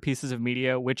favorite pieces of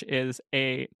media, which is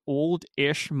a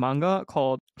old-ish manga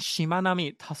called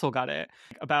Shimanami Tasogare,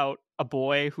 about a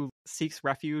boy who seeks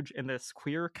refuge in this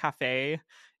queer cafe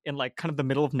in like kind of the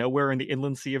middle of nowhere in the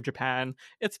inland sea of Japan.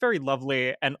 It's very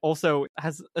lovely and also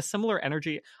has a similar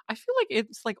energy. I feel like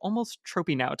it's like almost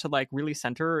tropey now to like really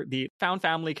center the found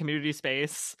family community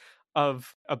space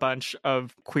of a bunch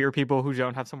of queer people who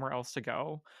don't have somewhere else to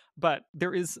go. But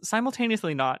there is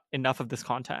simultaneously not enough of this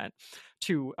content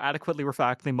to adequately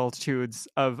reflect the multitudes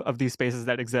of these spaces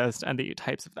that exist and the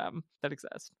types of them that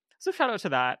exist. So shout out to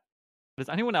that. Does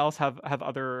anyone else have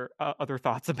other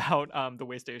thoughts about the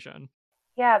way station?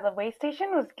 Yeah, the way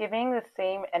station was giving the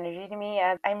same energy to me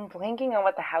as I'm blanking on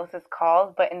what the house is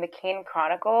called, but in the Kane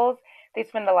Chronicles, they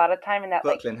spend a lot of time in that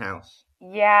Brooklyn House.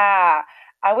 Yeah,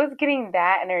 I was getting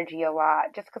that energy a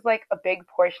lot just because like a big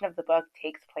portion of the book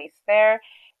takes place there.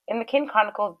 In the Kane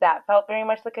Chronicles, that felt very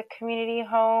much like a community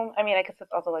home. I mean, I guess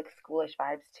it's also like schoolish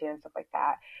vibes too and stuff like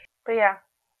that. But yeah,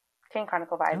 Kane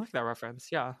Chronicle vibes. I like that reference,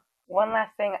 yeah. One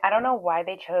last thing, I don't know why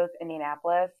they chose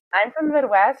Indianapolis. I'm from the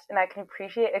Midwest, and I can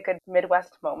appreciate a good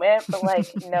Midwest moment, but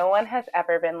like no one has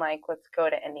ever been like, let's go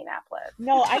to Indianapolis.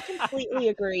 No, I completely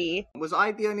agree. Was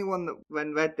I the only one that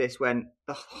when read this when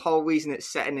the whole reason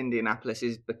it's set in Indianapolis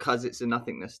is because it's a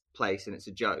nothingness place and it's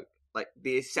a joke? Like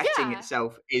the setting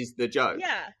itself is the joke.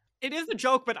 Yeah. It is a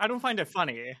joke, but I don't find it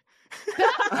funny.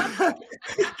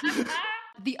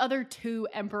 the other two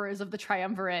emperors of the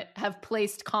triumvirate have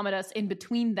placed Commodus in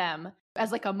between them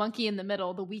as like a monkey in the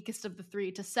middle, the weakest of the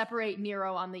three, to separate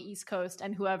Nero on the East Coast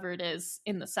and whoever it is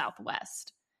in the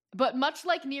Southwest. But much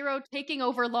like Nero taking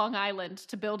over Long Island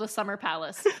to build a summer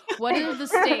palace, what are the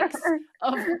stakes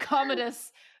of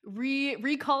Commodus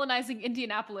recolonizing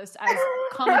Indianapolis as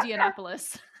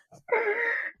Commodianapolis?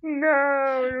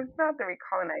 No, it's not the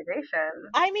recolonization.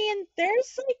 I mean,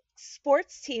 there's like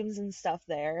sports teams and stuff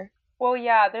there. Well,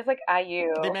 yeah, there's like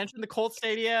IU. They mentioned the Colt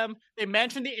Stadium. They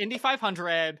mentioned the Indy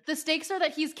 500. The stakes are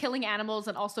that he's killing animals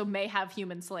and also may have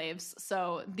human slaves.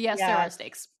 So, yes, there Yeah. are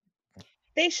stakes.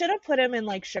 They should have put him in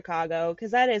like Chicago,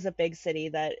 because that is a big city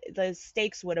that the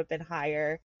stakes would have been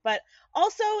higher. But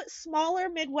also, smaller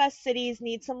Midwest cities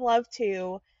need some love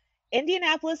too.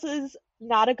 Indianapolis is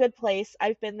not a good place.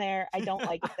 I've been there. I don't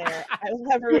like it there. I will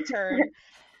never return.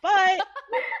 But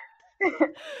they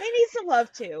need some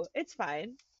love too. It's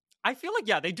fine. I feel like,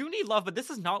 yeah, they do need love, but this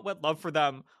is not what love for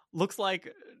them looks like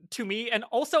to me. And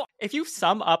also, if you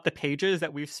sum up the pages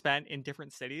that we've spent in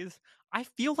different cities, I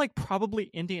feel like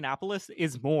probably Indianapolis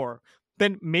is more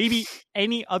than maybe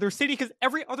any other city, because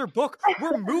every other book,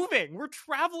 we're moving, we're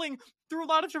traveling through a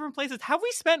lot of different places. Have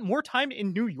we spent more time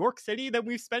in New York City than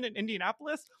we've spent in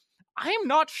Indianapolis? I am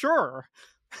not sure.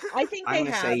 I think I'm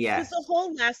they gonna say have, yes. because the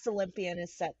whole Last Olympian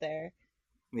is set there.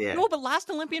 Yeah. No, but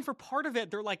Last Olympian, for part of it,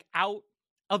 they're like out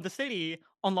of the city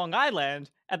on Long Island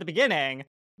at the beginning.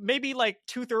 Maybe like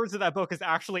 2/3 of that book is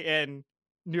actually in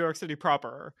New York City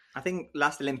proper. I think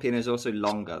Last Olympian is also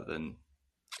longer than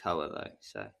Koa, though.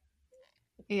 So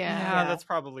Yeah, that's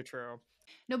probably true.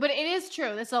 No, but it is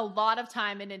true. There's a lot of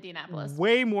time in Indianapolis.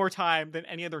 Way more time than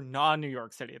any other non-New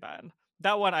York City then.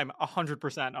 That one I'm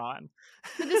 100% on.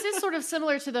 But this is sort of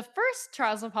similar to the first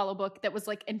Trials of Apollo book that was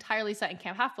like entirely set in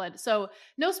Camp Half-Blood. So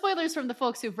no spoilers from the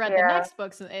folks who've read the next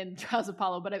books in Trials of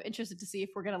Apollo, but I'm interested to see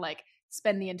if we're going to like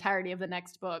spend the entirety of the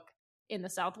next book in the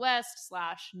Southwest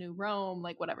 / New Rome,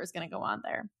 like whatever's going to go on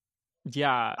there.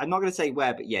 Yeah. I'm not going to say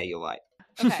where, but yeah, you're right.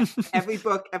 Okay. every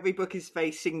book is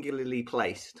very singularly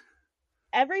placed.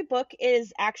 Every book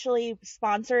is actually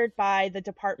sponsored by the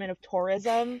Department of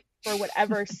Tourism for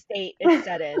whatever state it's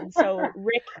set in. So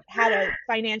Rick had a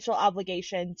financial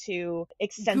obligation to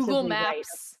extensively Google write.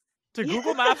 Maps. To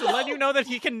Google Maps and let you know that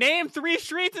he can name 3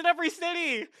 streets in every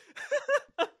city.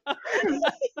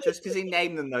 Just because he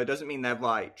named them, though, doesn't mean they're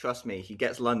right. Trust me, he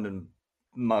gets London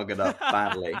mugged up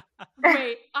badly.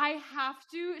 Wait, I have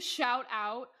to shout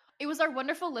out. It was our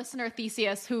wonderful listener,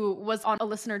 Theseus, who was on a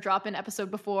listener drop-in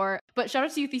episode before. But shout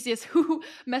out to you, Theseus, who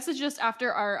messaged us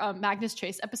after our Magnus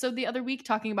Chase episode the other week,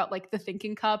 talking about like the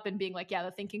Thinking Cup and being like, yeah, the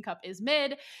Thinking Cup is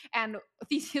mid. And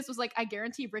Theseus was like, I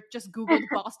guarantee Rick just Googled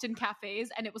Boston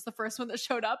cafes, and it was the first one that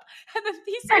showed up. And then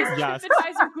Theseus, Yes.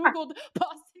 TripAdvisor, Googled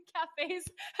Boston cafes,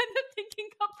 and the Thinking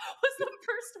Cup was the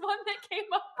first one that came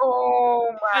up. Oh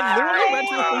my I literally went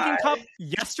to the Thinking God. Cup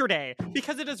yesterday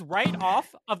because it is right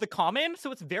off of the Common,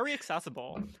 so it's very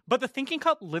accessible. But the Thinking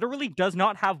Cup literally does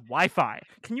not have Wi-Fi.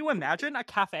 Can you imagine a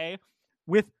cafe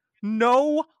with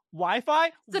no Wi-Fi?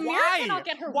 Samira Why? cannot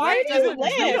get her Why work does done it with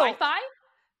no feel- Wi-Fi.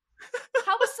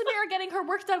 How is Samira getting her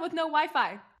work done with no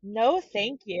Wi-Fi? No,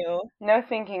 thank you. No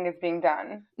thinking is being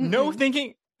done. No Mm-mm.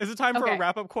 thinking. Is it time for Okay. a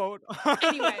wrap-up quote?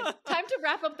 Anyway, time to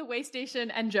wrap up the way station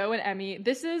and Joe and Emmy.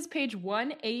 This is page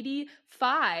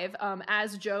 185,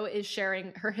 as Joe is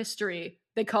sharing her history.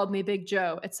 They called me Big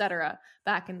Joe, etc.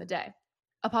 back in the day.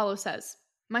 Apollo says,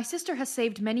 "My sister has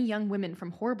saved many young women from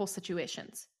horrible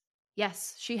situations."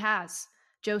 "Yes, she has."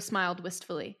 Joe smiled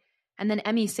wistfully. "And then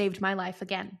Emmy saved my life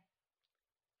again."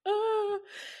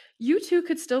 You two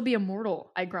could still be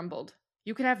immortal," I grumbled.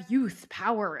 "You could have youth,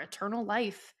 power, eternal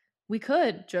life." "We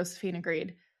could," Josephine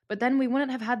agreed. "But then we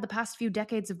wouldn't have had the past few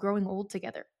decades of growing old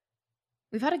together.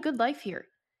 We've had a good life here.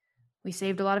 We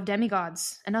saved a lot of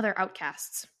demigods and other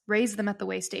outcasts, raised them at the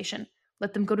way station,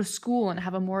 let them go to school and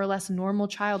have a more or less normal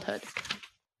childhood,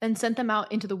 then sent them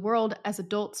out into the world as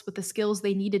adults with the skills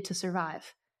they needed to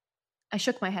survive." I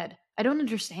shook my head. "I don't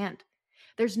understand.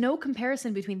 There's no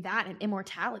comparison between that and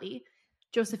immortality."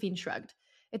 Josephine shrugged.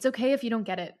 "It's okay if you don't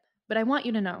get it, but I want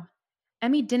you to know.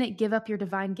 Emmy didn't give up your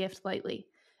divine gift lightly.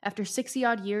 After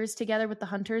 60-odd years together with the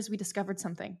Hunters, we discovered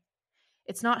something.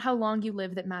 It's not how long you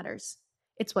live that matters.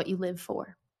 It's what you live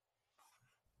for."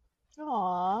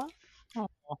 Aww.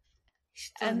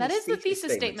 And that is the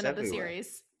thesis statement of the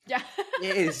series. Yeah.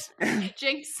 It is.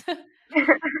 Jinx.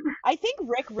 I think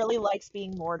Rick really likes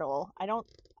being mortal.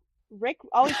 Rick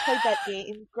always played that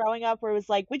game growing up where it was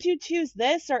like, would you choose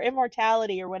this or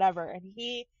immortality or whatever? And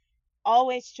he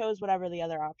always chose whatever the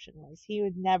other option was. He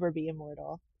would never be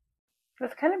immortal. It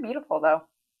was kind of beautiful, though.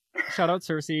 Shout out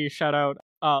Cersei. Shout out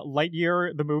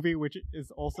Lightyear, the movie, which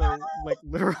is also like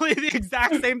literally the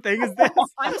exact same thing as this.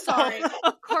 I'm sorry.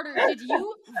 Carter, did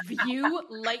you view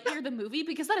Lightyear the movie?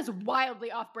 Because that is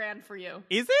wildly off-brand for you.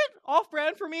 Is it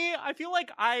off-brand for me? I feel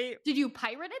like Did you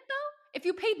pirate it, though? If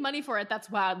you paid money for it, that's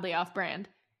wildly off-brand.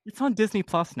 It's on Disney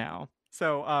Plus now.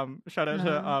 So, shout out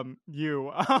to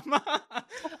you.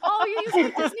 Oh, you're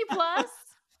using Disney Plus?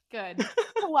 Good.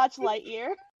 To watch Lightyear.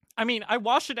 I mean, I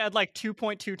watched it at like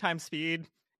 2.2 times speed.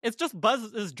 It's just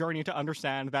Buzz's journey to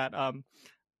understand that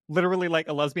literally like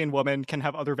a lesbian woman can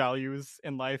have other values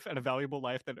in life and a valuable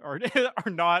life that are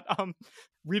not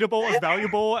readable as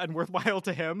valuable and worthwhile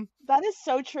to him. That is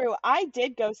so true. I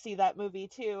did go see that movie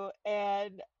too,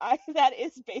 and that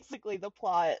is basically the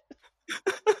plot.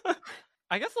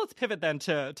 I guess let's pivot then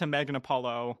to Meg and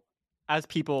Apollo as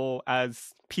people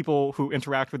who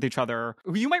interact with each other.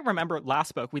 You might remember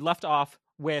last book, we left off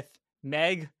with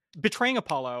Meg betraying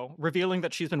Apollo, revealing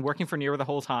that she's been working for Nero the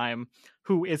whole time,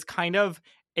 who is kind of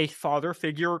a father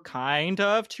figure kind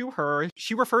of to her.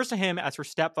 She refers to him as her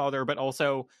stepfather, but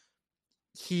also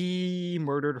he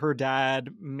murdered her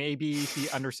dad. Maybe he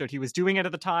understood he was doing it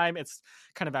at the time. It's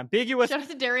kind of ambiguous. Shout out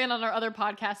to Darian on our other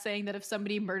podcast saying that if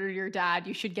somebody murdered your dad,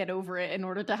 you should get over it in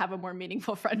order to have a more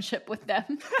meaningful friendship with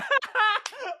them.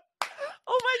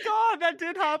 Oh my god, that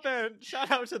did happen.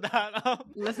 Shout out to that.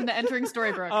 Listen to Entering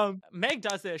Storybrooke. Meg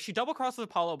does this. She double crosses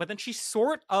Apollo, but then she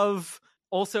sort of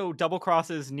also double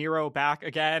crosses Nero back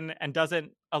again and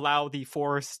doesn't allow the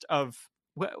forest of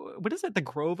what is it? The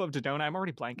Grove of Dodona? I'm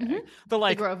already blanking. Mm-hmm.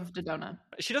 The Grove of Dodona.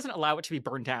 She doesn't allow it to be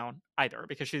burned down either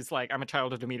because she's like, I'm a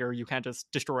child of Demeter. You can't just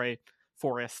destroy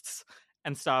forests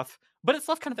and stuff. But it's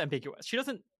left kind of ambiguous. She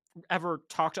doesn't ever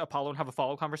talk to Apollo and have a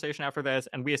follow conversation after this,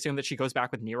 and we assume that she goes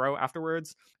back with Nero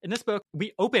afterwards. In this book,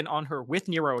 we open on her with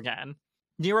Nero again.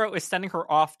 Nero is sending her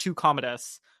off to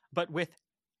Commodus, but with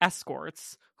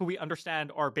escorts, who we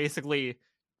understand are basically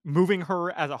moving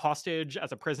her as a hostage,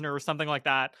 as a prisoner, or something like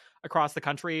that, across the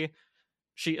country.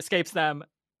 She escapes them,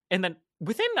 and then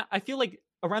within, I feel like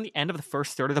around the end of the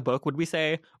first third of the book, would we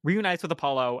say, reunites with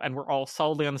Apollo, and we're all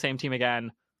solidly on the same team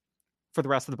again for the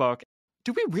rest of the book.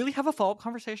 Do we really have a follow-up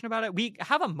conversation about it? We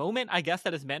have a moment, I guess,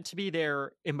 that is meant to be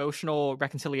their emotional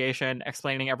reconciliation,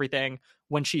 explaining everything,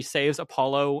 when she saves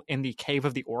Apollo in the Cave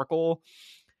of the Oracle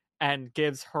and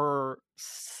gives her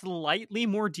slightly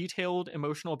more detailed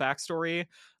emotional backstory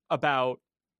about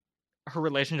her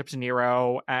relationship to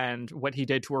Nero and what he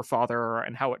did to her father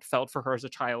and how it felt for her as a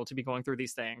child to be going through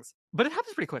these things. But it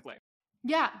happens pretty quickly.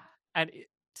 Yeah. And it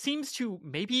seems to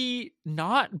maybe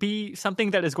not be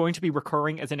something that is going to be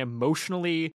recurring as an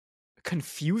emotionally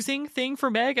confusing thing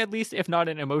for Meg, at least if not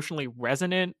an emotionally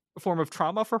resonant form of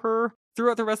trauma for her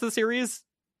throughout the rest of the series.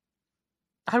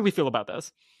 How do we feel about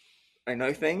this? I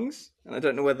know things, and I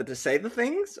don't know whether to say the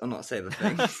things or not say the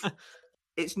things.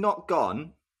 It's not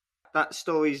gone. That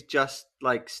story's just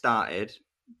like started.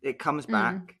 It comes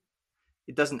back.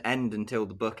 It doesn't end until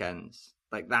the book ends.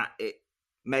 Like that,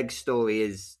 Meg's story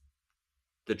is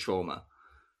the trauma,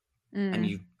 and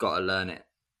you've got to learn it.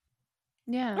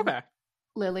 Yeah. Okay.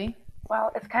 Lily?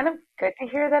 Well, it's kind of good to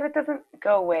hear that it doesn't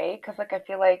go away, because like I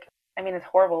feel like, I mean, it's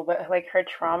horrible, but like her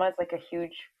trauma is like a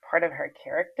huge part of her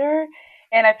character,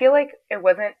 and I feel like it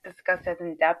wasn't discussed as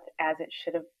in depth as it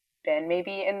should have been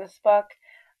maybe in this book.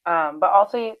 But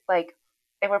also, like,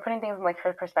 if we're putting things in like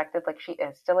her perspective, like she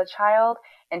is still a child,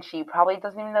 and she probably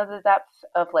doesn't even know the depths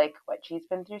of like what she's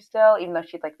been through still, even though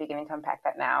she's like beginning to unpack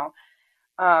that now.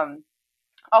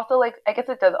 Also, like, I guess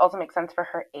it does also make sense for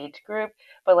her age group,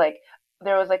 but like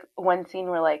there was like one scene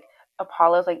where like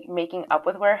Apollo's like making up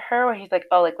with her, where he's like,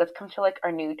 oh, like let's come to like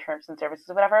our new terms and services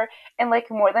or whatever, and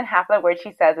like more than half of the word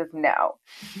she says is no,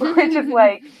 which is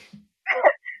like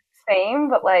same,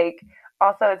 but like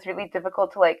also it's really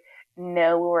difficult to like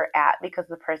know where we're at, because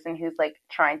the person who's like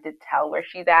trying to tell where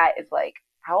she's at is like,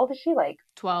 how old is she? Like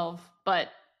 12, but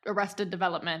Arrested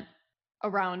Development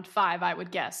around 5, I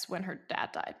would guess, when her dad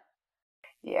died.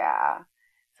 Yeah.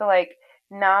 So like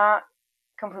not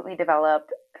completely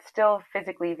developed, still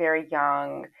physically very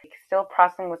young, still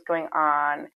processing what's going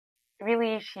on.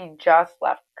 Really, she just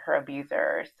left her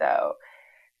abuser, so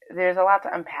there's a lot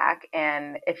to unpack,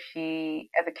 and if she,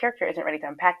 as a character, isn't ready to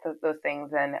unpack those things,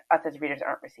 then us as readers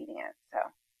aren't receiving it. So,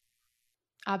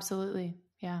 absolutely,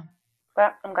 yeah.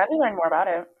 But I'm glad to learn more about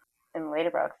it in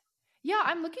later books. Yeah,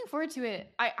 I'm looking forward to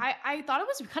it. I thought it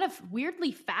was kind of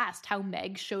weirdly fast how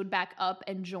Meg showed back up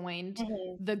and joined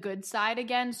the good side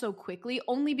again so quickly,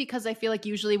 only because I feel like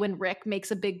usually when Rick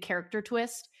makes a big character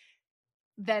twist,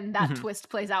 then that twist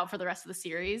plays out for the rest of the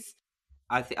series.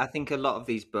 I think a lot of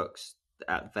these books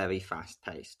are very fast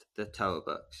paced. The Torah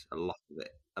books, a lot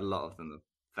of them are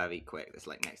very quick. It's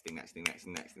like next thing.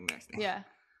 Yeah.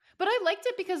 But I liked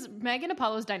it because Meg and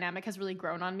Apollo's dynamic has really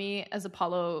grown on me as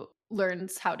Apollo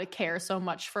learns how to care so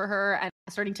much for her and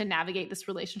starting to navigate this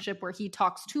relationship where he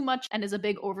talks too much and is a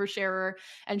big oversharer,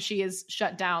 and she is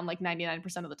shut down like 99%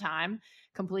 of the time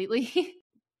completely.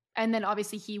 And then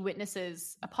obviously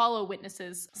Apollo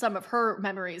witnesses some of her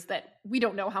memories that we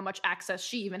don't know how much access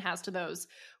she even has to those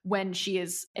when she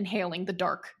is inhaling the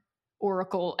dark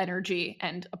oracle energy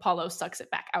and Apollo sucks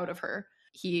it back out of her.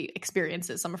 He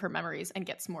experiences some of her memories and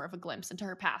gets more of a glimpse into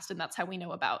her past. And that's how we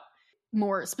know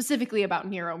more specifically about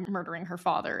Nero murdering her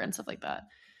father and stuff like that.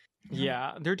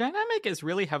 Yeah, their dynamic is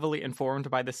really heavily informed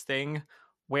by this thing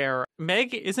where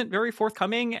Meg isn't very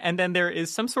forthcoming, and then there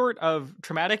is some sort of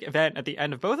traumatic event at the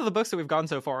end of both of the books that we've gone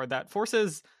so far that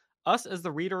forces us as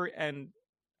the reader and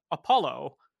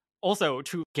Apollo also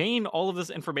to gain all of this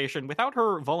information without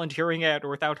her volunteering it or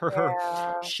without her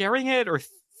sharing it or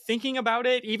thinking about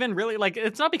it even really. Like,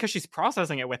 it's not because she's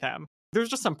processing it with him. There's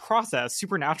just some process,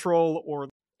 supernatural or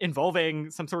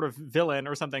involving some sort of villain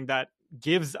or something, that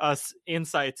gives us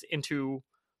insights into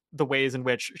the ways in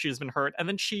which she's been hurt. And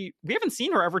then we haven't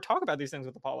seen her ever talk about these things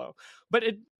with Apollo, but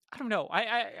I don't know.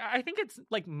 I think it's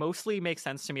like mostly makes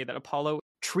sense to me that Apollo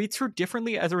treats her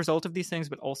differently as a result of these things,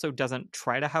 but also doesn't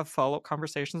try to have follow-up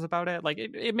conversations about it. Like,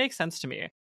 it makes sense to me.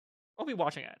 I'll be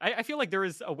watching it. I feel like there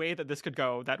is a way that this could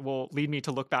go that will lead me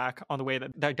to look back on the way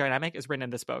that that dynamic is written in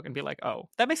this book and be like, oh,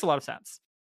 that makes a lot of sense.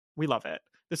 We love it.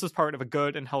 This was part of a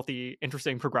good and healthy,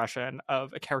 interesting progression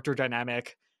of a character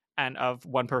dynamic and of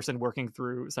one person working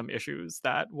through some issues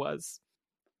that was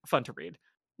fun to read.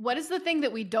 What is the thing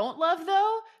that we don't love,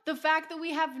 though? The fact that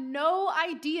we have no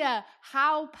idea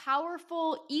how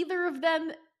powerful either of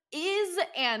them is,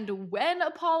 and when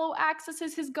Apollo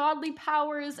accesses his godly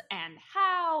powers, and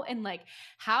how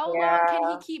long can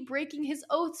he keep breaking his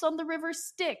oaths on the river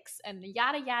Styx, and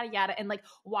yada yada yada, and like,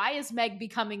 why is Meg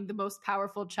becoming the most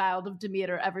powerful child of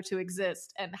Demeter ever to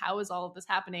exist, and how is all of this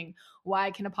happening?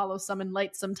 Why can Apollo summon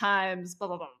light sometimes? Blah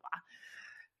blah blah blah.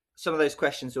 Some of those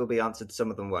questions will be answered,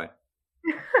 some of them won't.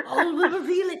 All will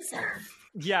reveal itself.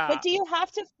 Yeah. But do you have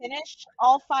to finish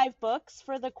all 5 books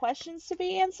for the questions to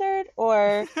be answered,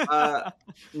 or?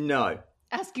 No.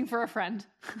 Asking for a friend.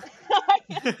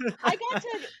 I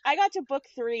got to book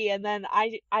 3, and then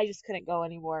I just couldn't go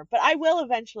anymore. But I will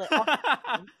eventually.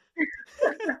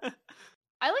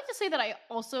 I like to say that I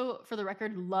also, for the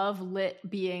record, love lit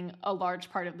being a large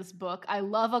part of this book. I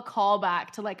love a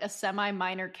callback to like a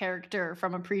semi-minor character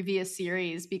from a previous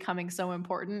series becoming so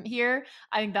important here.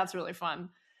 I think that's really fun,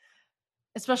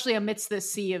 especially amidst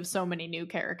this sea of so many new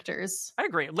characters. I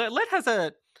agree. Lit has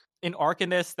an arc in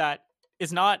this that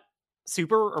is not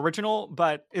super original,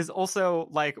 but is also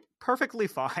like perfectly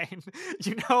fine.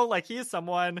 Like, he is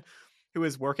someone who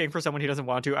is working for someone he doesn't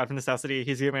want to out of necessity.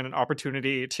 He's given an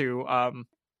opportunity to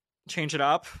change it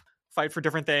up, fight for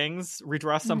different things,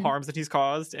 redress some harms that he's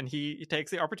caused, and he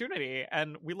takes the opportunity,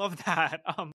 and we love that.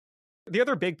 The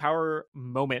other big power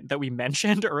moment that we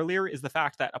mentioned earlier is the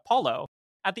fact that Apollo,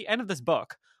 at the end of this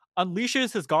book,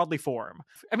 unleashes his godly form.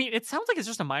 I mean, it sounds like it's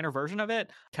just a minor version of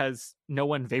it because no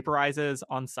one vaporizes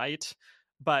on sight,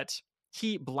 but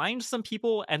he blinds some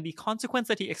people, and the consequence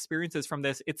that he experiences from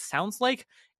this, it sounds like,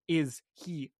 is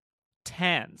he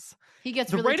tans. He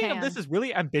gets the really writing tan. of this is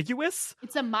really ambiguous.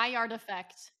 It's a Maillard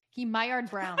effect. He Maillard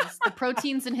browns. The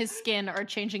proteins in his skin are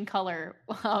changing color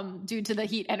due to the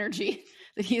heat energy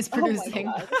that he is producing.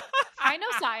 Oh my God. I know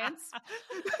science.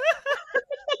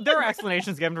 There are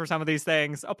explanations given for some of these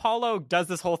things. Apollo does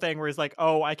this whole thing where he's like,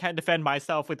 oh, I can't defend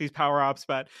myself with these power-ups,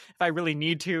 but if I really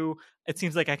need to, it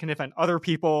seems like I can defend other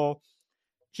people.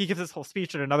 He gives this whole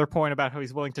speech at another point about how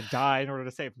he's willing to die in order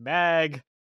to save Meg.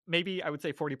 Maybe I would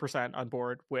say 40% on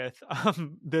board with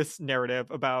this narrative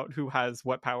about who has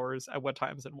what powers at what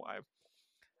times and why.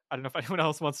 I don't know if anyone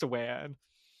else wants to weigh in.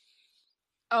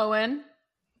 Owen?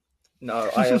 No,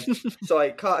 I have.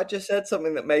 Sorry, Carter just said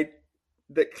something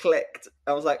that clicked.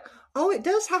 I was like, oh, it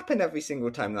does happen every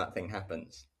single time that thing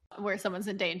happens. Where someone's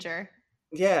in danger.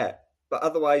 Yeah, but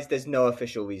otherwise there's no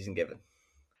official reason given.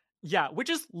 Yeah, which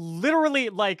is literally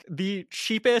like the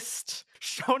cheapest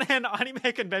shonen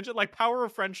anime convention, like power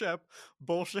of friendship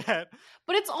bullshit.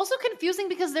 But it's also confusing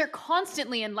because they're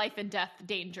constantly in life and death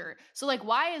danger. So like,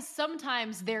 why is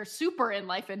sometimes they're super in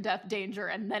life and death danger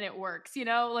and then it works,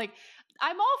 Like,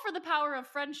 I'm all for the power of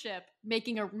friendship,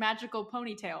 making a magical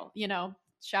ponytail,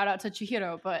 shout out to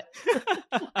Chihiro. But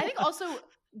I think also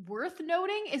worth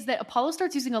noting is that Apollo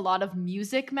starts using a lot of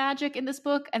music magic in this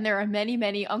book, and there are many,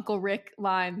 many Uncle Rick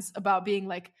lines about being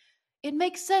like, It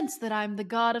makes sense that I'm the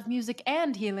god of music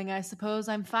and healing, I suppose.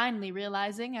 I'm finally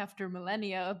realizing after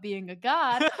millennia of being a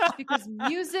god, because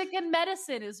music and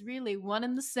medicine is really one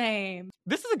and the same.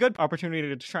 This is a good opportunity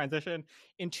to transition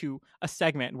into a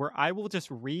segment where I will just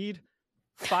read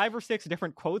 5 or 6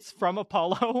 different quotes from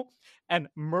Apollo and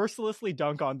mercilessly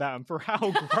dunk on them for how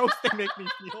gross they make me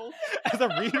feel as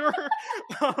a reader,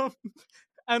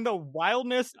 and the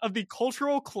wildness of the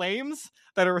cultural claims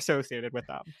that are associated with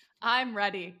them. I'm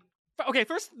ready. Okay,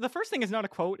 the first thing is not a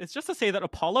quote. It's just to say that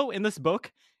Apollo in this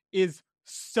book is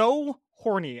so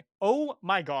horny. Oh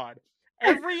my god.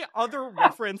 Every other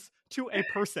reference to a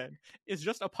person is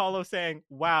just Apollo saying,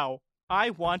 wow,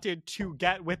 I wanted to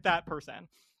get with that person.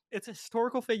 It's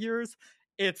historical figures.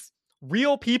 It's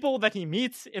real people that he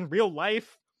meets in real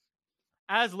life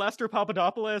as Lester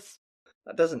Papadopoulos.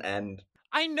 That doesn't end.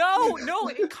 I know. No,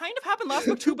 it kind of happened last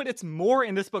book too, but it's more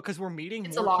in this book because we're meeting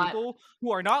more people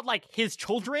who are not like his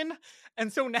children.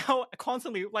 And so now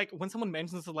constantly, like when someone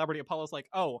mentions a celebrity, Apollo's like,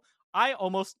 oh, I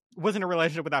almost was in a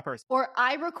relationship with that person. Or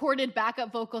I recorded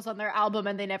backup vocals on their album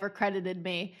and they never credited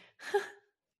me.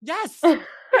 Yes.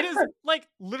 It is like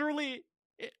literally,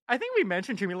 I think we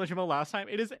mentioned Jamila Jamil last time.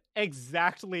 It is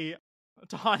exactly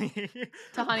Tahani.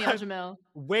 Tahani Al-Jamil.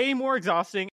 Way more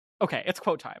exhausting. Okay, it's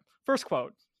quote time. First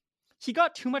quote. He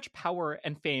got too much power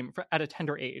and fame at a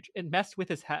tender age. It messed with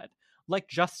his head. Like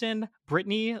Justin,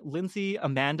 Brittany, Lindsay,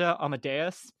 Amanda,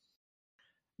 Amadeus.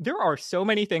 There are so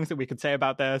many things that we could say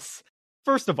about this.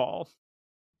 First of all,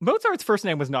 Mozart's first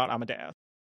name was not Amadeus.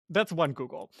 That's one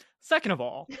Google. Second of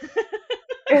all,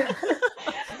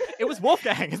 it was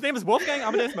Wolfgang. His name is Wolfgang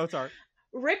Amadeus Mozart.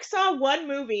 Rick saw one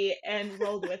movie and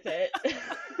rolled with it.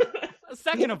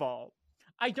 Second of all,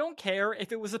 I don't care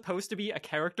if it was supposed to be a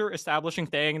character establishing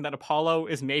thing that Apollo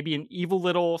is maybe an evil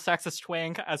little sexist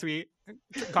twink, as we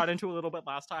got into a little bit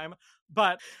last time.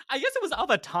 But I guess it was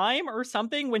of a time or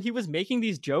something when he was making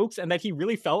these jokes and that he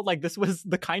really felt like this was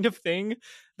the kind of thing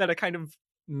that a kind of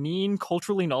mean,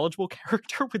 culturally knowledgeable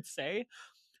character would say.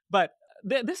 But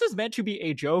this is meant to be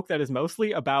a joke that is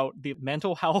mostly about the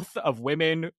mental health of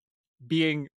women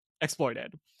being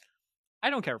exploited. I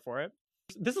don't care for it.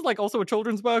 This is like also a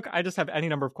children's book. I just have any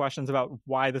number of questions about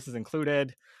why this is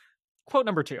included. Quote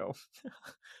number 2.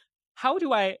 How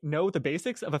do I know the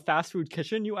basics of a fast food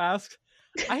kitchen, you ask?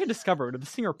 I had discovered the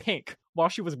singer Pink while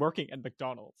she was working at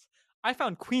McDonald's. I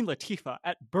found Queen Latifah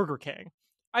at Burger King.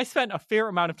 I spent a fair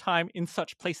amount of time in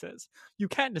such places. You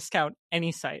can't discount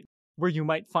any site where you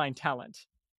might find talent.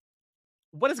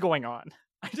 What is going on?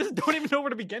 I just don't even know where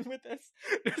to begin with this.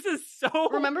 This is so...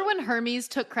 Remember when Hermes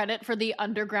took credit for the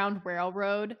Underground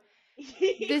Railroad?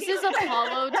 This is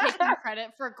Apollo taking credit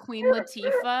for Queen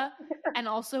Latifah and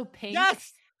also Pink.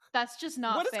 Yes! That's just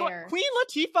not fair. Queen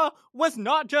Latifah was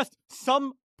not just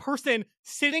some person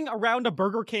sitting around a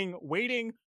Burger King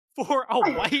waiting for a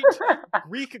white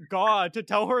Greek god to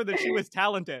tell her that she was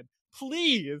talented.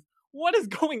 Please. What is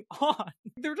going on?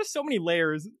 There are just so many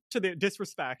layers to the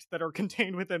disrespect that are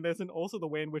contained within this, and also the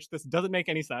way in which this doesn't make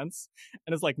any sense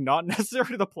and is like not necessary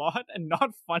to the plot and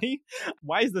not funny.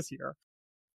 Why is this here?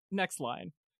 Next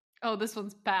line. Oh, this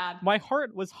one's bad. My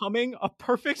heart was humming a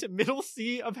perfect middle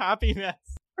C of happiness.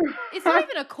 It's not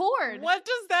even a chord. What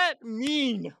does that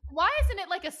mean? Why isn't it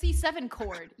like a C7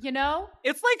 chord, you know?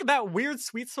 It's like that weird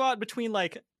sweet spot between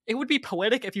like, it would be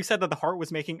poetic if you said that the heart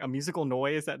was making a musical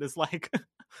noise that is like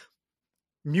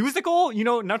musical, you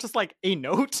know, not just like a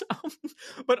note,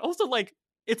 but also like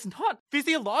it's not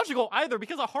physiological either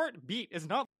because a heartbeat is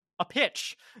not a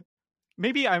pitch.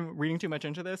 Maybe I'm reading too much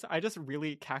into this. I just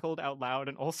really cackled out loud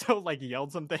and also like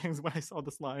yelled some things when I saw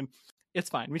this line. It's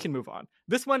fine. We can move on.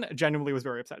 This one genuinely was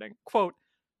very upsetting. Quote,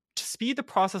 to speed the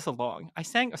process along, I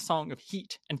sang a song of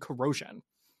heat and corrosion.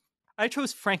 I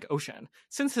chose Frank Ocean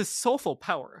since his soulful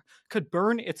power could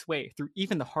burn its way through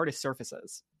even the hardest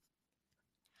surfaces.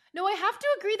 No, I have to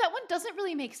agree that one doesn't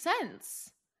really make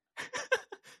sense.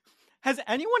 Has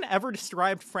anyone ever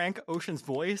described Frank Ocean's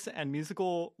voice and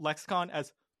musical lexicon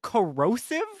as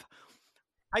corrosive?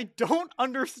 I don't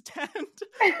understand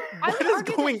what is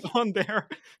going on there.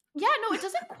 Yeah, no, it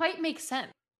doesn't quite make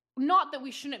sense. Not that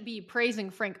we shouldn't be praising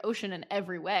Frank Ocean in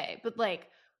every way, but like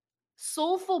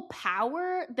soulful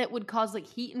power that would cause like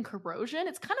heat and corrosion,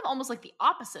 it's kind of almost like the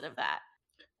opposite of that.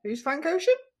 Who's Frank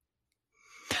Ocean?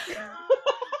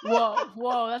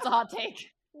 Whoa, that's a hot take.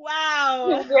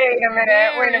 Wow. Wait a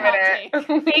minute.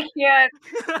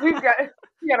 We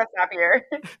gotta stop here.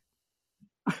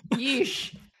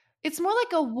 Yeesh. It's more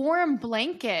like a warm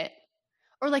blanket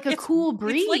or like a cool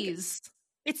breeze.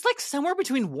 It's like somewhere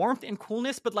between warmth and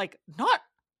coolness, but like not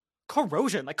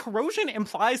corrosion. Like, corrosion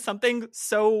implies something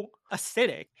so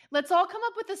acidic. Let's all come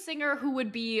up with a singer who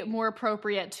would be more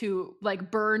appropriate to like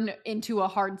burn into a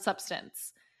hard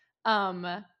substance.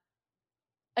 Adina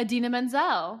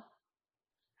Menzel.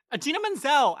 Adina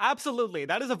Menzel, absolutely.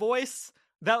 That is a voice.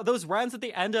 Those runs at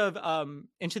the end of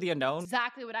Into the Unknown.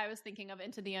 Exactly what I was thinking of,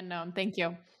 Into the Unknown. Thank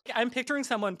you. I'm picturing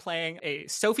someone playing a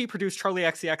Sophie-produced Charlie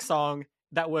XCX song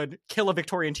that would kill a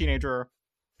Victorian teenager,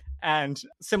 and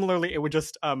similarly, it would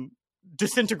just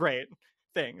disintegrate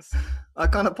things.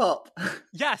 Iconopop.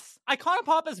 Yes,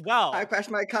 Iconopop as well. I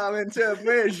crashed my car into a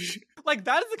bridge. Like,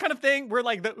 that is the kind of thing where,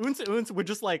 like, the oons oons would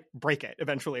just, like, break it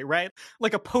eventually, right?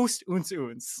 Like a post-oons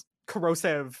oons.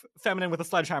 Corrosive, feminine with a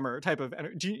sledgehammer type of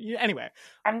energy. Anyway.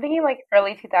 I'm thinking like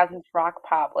early 2000s rock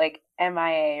pop, like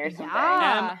MIA or something.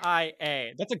 Yeah.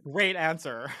 MIA. That's a great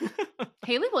answer.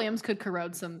 Hayley Williams could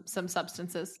corrode some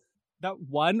substances. That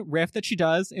one riff that she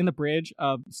does in the bridge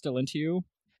of Still Into You.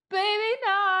 Baby,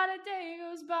 not a day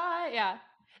goes by. Yeah.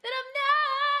 That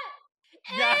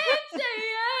I'm not Yeah. into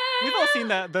you. We've all seen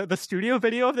the studio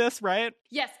video of this, right?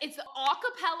 Yes, it's the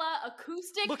acapella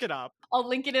acoustic. Look it up. I'll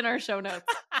link it in our show notes.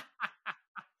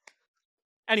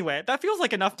 Anyway, that feels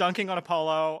like enough dunking on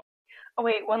Apollo. Oh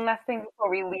wait, one last thing before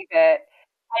we leave it.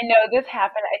 I know this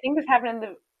happened. I think this happened in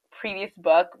the previous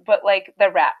book, but like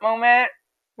the rap moment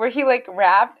where he like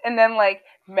rapped and then like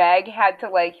Meg had to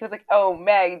like, he was like, "Oh,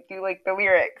 Meg, do like the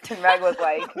lyrics," and Meg was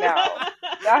like, "No."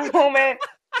 That moment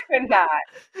could not.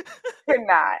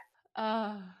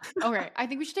 Okay, I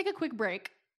think we should take a quick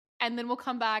break, and then we'll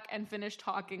come back and finish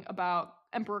talking about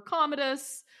Emperor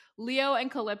Commodus, Leo and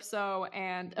Calypso,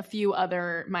 and a few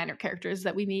other minor characters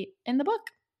that we meet in the book.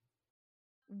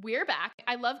 We're back.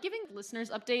 I love giving listeners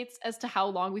updates as to how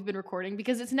long we've been recording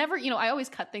because it's never, I always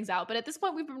cut things out, but at this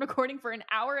point we've been recording for an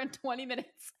hour and 20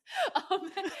 minutes.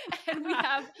 And we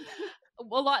have a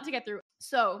lot to get through.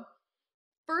 So,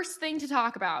 first thing to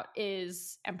talk about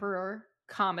is Emperor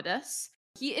Commodus.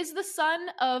 He is the son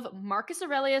of Marcus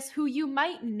Aurelius, who you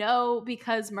might know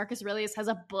because Marcus Aurelius has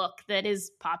a book that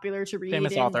is popular to read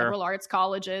Famous in author. liberal arts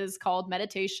colleges called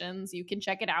Meditations. You can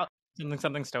check it out.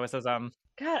 Something Stoicism.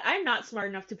 God, I'm not smart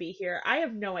enough to be here. I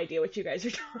have no idea what you guys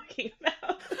are talking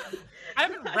about. I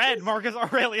haven't read Marcus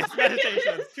Aurelius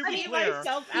Meditations, to be I clear.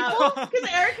 myself out because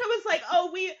Erica was like,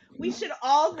 "Oh, we should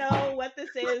all know what this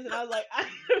is," and I was like, "I have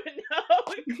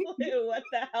no clue what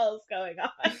the hell's going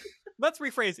on." Let's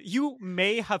rephrase. You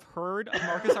may have heard of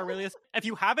Marcus Aurelius. If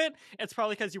you haven't, it's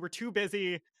probably because you were too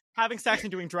busy having sex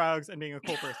and doing drugs and being a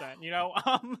cool person.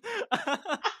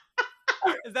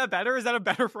 Is that better? Is that a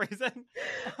better phrasing?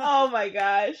 Oh my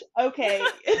gosh. Okay.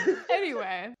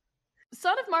 Anyway,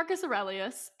 son of Marcus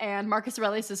Aurelius and Marcus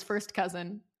Aurelius's first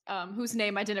cousin, whose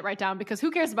name I didn't write down because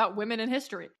who cares about women in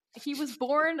history? He was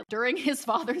born during his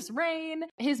father's reign.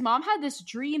 His mom had this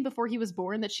dream before he was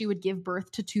born that she would give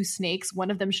birth to two snakes, one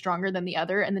of them stronger than the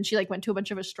other. And then she went to a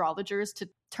bunch of astrologers to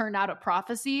turn out a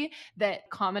prophecy that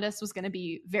Commodus was going to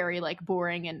be very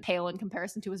boring and pale in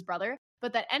comparison to his brother.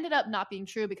 But that ended up not being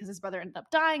true because his brother ended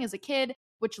up dying as a kid,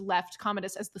 which left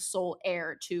Commodus as the sole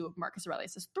heir to Marcus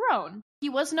Aurelius' throne. He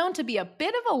was known to be a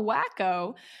bit of a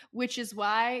wacko, which is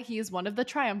why he is one of the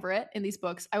triumvirate in these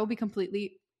books. I will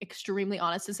be extremely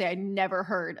honest to say I never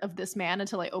heard of this man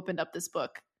until I opened up this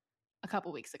book a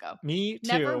couple weeks ago. Me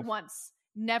too. Never once.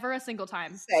 Never a single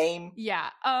time. Same. Yeah.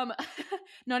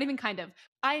 Not even kind of.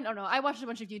 I don't know. I watched a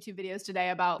bunch of YouTube videos today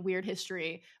about weird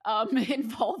history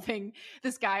involving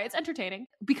this guy. It's entertaining.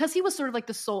 Because he was sort of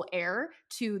the sole heir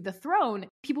to the throne,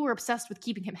 people were obsessed with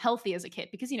keeping him healthy as a kid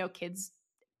because, kids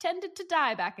tended to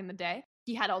die back in the day.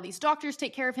 He had all these doctors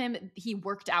take care of him. He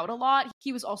worked out a lot.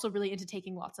 He was also really into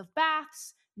taking lots of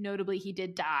baths. Notably, he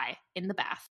did die in the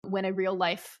bath when a real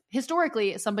life,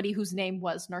 historically, somebody whose name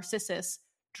was Narcissus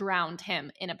drowned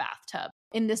him in a bathtub.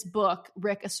 In this book,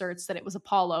 Rick asserts that it was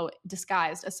Apollo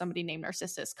disguised as somebody named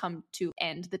Narcissus come to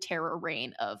end the terror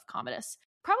reign of Commodus.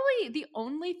 Probably the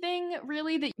only thing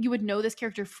really that you would know this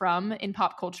character from in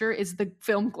pop culture is the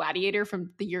film Gladiator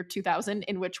from the year 2000,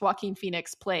 in which Joaquin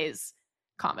Phoenix plays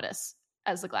Commodus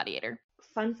as the gladiator.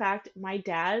 Fun fact, my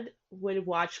dad would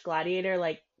watch Gladiator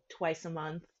twice a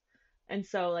month. And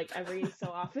so every so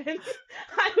often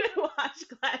I would watch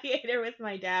Gladiator with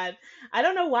my dad. I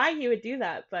don't know why he would do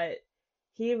that, but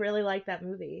he really liked that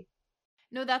movie.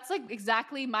 No, that's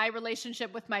exactly my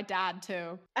relationship with my dad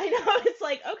too. I know, it's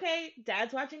okay,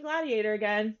 Dad's watching Gladiator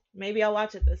again. Maybe I'll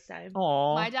watch it this time.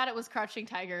 Aww. My dad, it was Crouching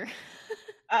Tiger.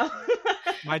 Oh.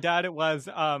 My dad, it was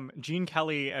Gene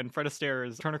Kelly and Fred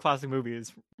Astaire's Turner Classic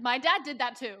Movies. My dad did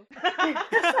that too. My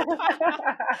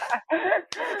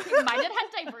dad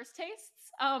had diverse tastes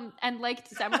and liked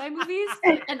samurai movies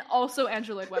and also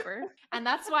Andrew Lloyd Webber. And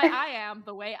that's why I am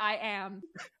the way I am.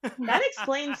 That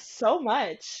explains so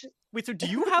much. Wait, so do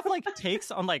you have like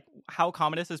takes on like how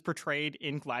Commodus is portrayed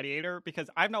in Gladiator? Because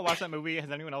I've not watched that movie.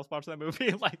 Has anyone else watched that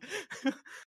movie? Like,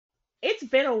 It's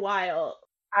been a while.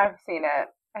 I've seen it.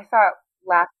 I saw it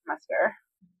last semester.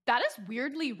 That is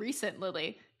weirdly recent,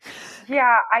 Lily.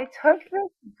 Yeah, I took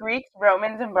this Greeks,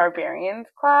 Romans, and Barbarians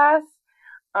class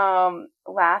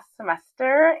last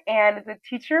semester, and the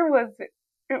teacher was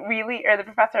the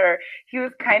professor, he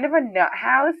was kind of a nut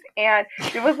house, and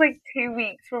it was like 2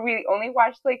 weeks where we only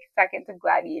watched like seconds of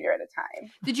Gladiator at a time.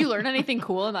 Did you learn anything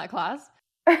cool in that class?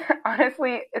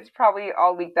 Honestly, it's probably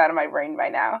all leaked out of my brain by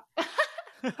now.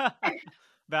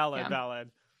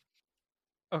 Valid.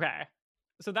 Okay.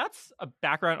 So that's a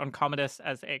background on Commodus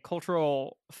as a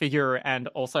cultural figure and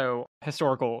also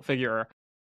historical figure.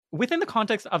 Within the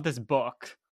context of this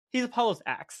book, he's Apollo's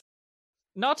ex.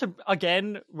 Not to,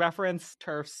 again, reference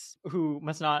TERFs who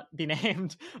must not be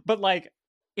named, but like,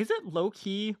 is it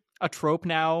low-key a trope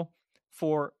now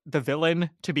for the villain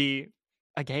to be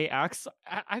a gay ex?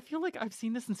 I feel like I've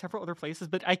seen this in several other places,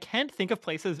 but I can't think of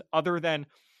places other than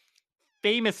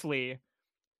famously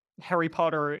Harry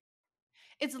Potter.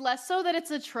 It's less so that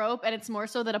it's a trope, and it's more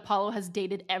so that Apollo has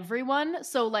dated everyone.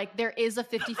 So, like, there is a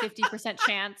 50-50%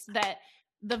 chance that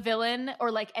the villain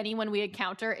or, like, anyone we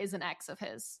encounter is an ex of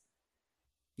his.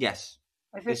 Yes.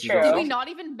 This is is true. Did we not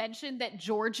even mention that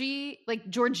Georgina,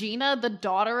 the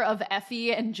daughter of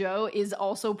Effie and Joe, is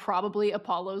also probably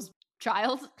Apollo's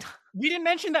child? We didn't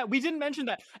mention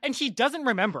that. And he doesn't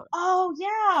remember. Oh,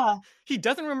 yeah. He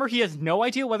doesn't remember. He has no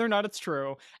idea whether or not it's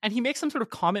true. And he makes some sort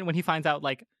of comment when he finds out,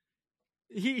 like,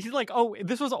 he's like, oh,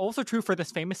 this was also true for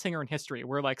this famous singer in history,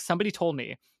 where, like, somebody told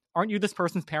me, aren't you this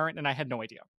person's parent? And I had no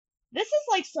idea. This is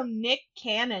like some Nick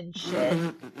Cannon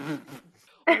shit.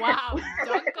 Wow,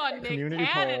 dunk on Nick Community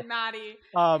Cannon, poll. Maddie.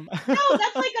 No,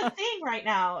 that's like a thing right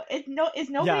now. Is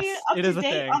nobody Yes, up it to is a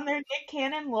date thing. on their Nick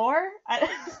Cannon lore?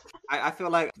 I feel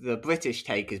like the British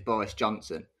take is Boris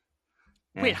Johnson.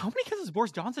 Yeah. Wait, how many kids does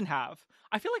Boris Johnson have?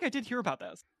 I feel like I did hear about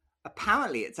this.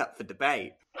 Apparently it's up for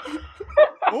debate.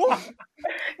 Oh,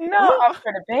 Not up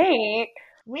for debate.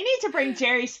 We need to bring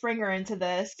Jerry Springer into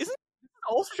this. Isn't it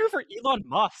also true for Elon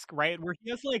Musk, right? Where he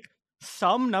has like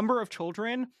some number of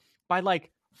children by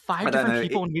like 5 don't different know.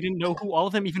 people, and we didn't know who all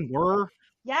of them even were,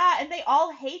 Yeah, and they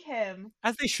all hate him.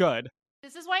 as they should.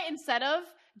 This is why instead of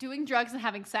doing drugs and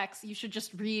having sex, you should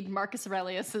just read Marcus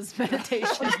Aurelius's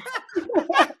Meditations.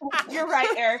 You're right,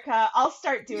 Erica. I'll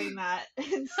start doing that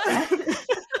instead.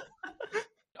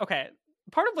 Okay,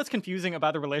 part of what's confusing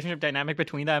about the relationship dynamic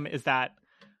between them is that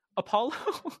Apollo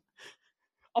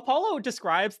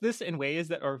describes this in ways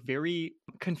that are very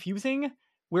confusing,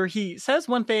 where he says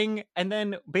one thing, and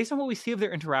then based on what we see of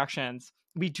their interactions,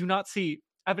 we do not see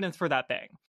evidence for that thing.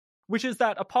 Which is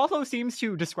that Apollo seems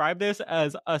to describe this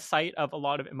as a site of a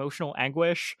lot of emotional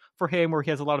anguish for him, where he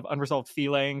has a lot of unresolved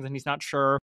feelings, and he's not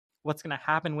sure what's going to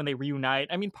happen when they reunite.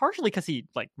 I mean, partially because he,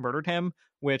 like, murdered him,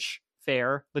 which,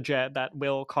 fair, legit, that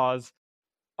will cause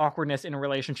awkwardness in a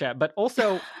relationship. But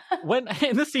also, when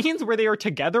in the scenes where they are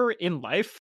together in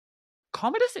life,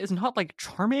 Commodus is not, like,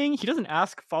 charming. He doesn't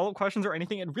ask follow-up questions or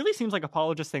anything. It really seems like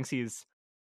Apollo just thinks he's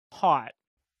hot.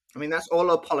 I mean, that's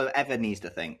all Apollo ever needs to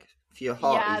think. If you're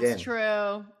hot, Yeah, he's it's in.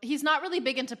 true. He's not really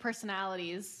big into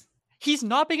personalities. He's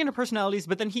not big into personalities,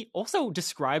 but then he also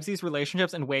describes these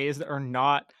relationships in ways that are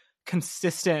not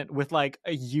consistent with like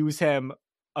a use him,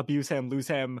 abuse him, lose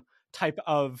him type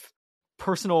of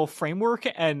personal framework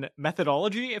and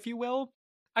methodology, if you will.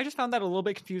 I just found that a little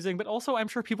bit confusing, but also I'm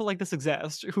sure people like this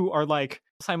exist who are like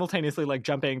simultaneously like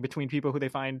jumping between people who they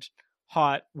find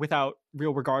hot without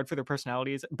real regard for their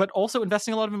personalities, but also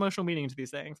investing a lot of emotional meaning into these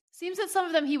things. Seems that some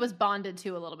of them he was bonded to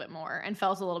a little bit more and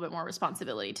felt a little bit more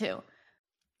responsibility to,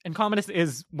 And Commodus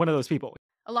is one of those people.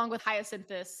 along with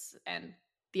Hyacinthus and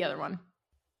the other one.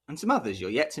 And some others you're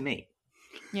yet to meet.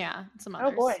 Yeah, some Oh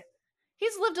others. boy.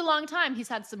 He's lived a long time. He's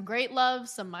had some great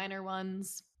loves, some minor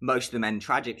ones. Most of them end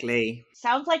tragically.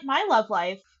 Sounds like my love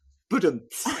life. Budum.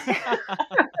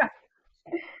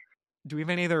 Do we have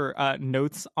any other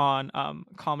notes on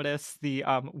Commodus, the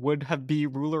would-have-be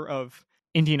ruler of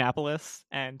Indianapolis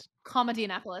and Comedy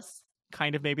Annapolis.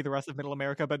 kind of maybe the rest of Middle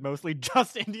America, but mostly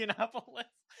just Indianapolis?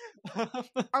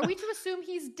 Are we to assume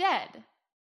he's dead?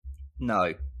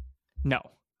 No. No.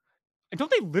 Don't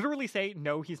they literally say,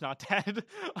 no, he's not dead?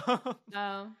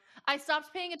 No. I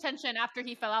stopped paying attention after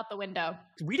he fell out the window.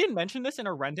 We didn't mention this in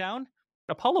our rundown,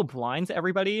 Apollo blinds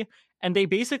everybody, and they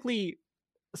basically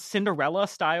Cinderella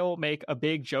style make a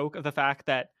big joke of the fact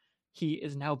that he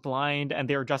is now blind and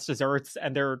they're just desserts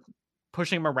and they're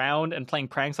pushing him around and playing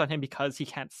pranks on him because he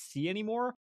can't see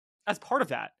anymore. As part of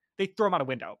that, they throw him out a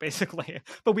window, basically,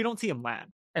 but we don't see him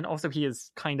land. And also, he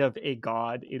is kind of a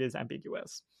god. It is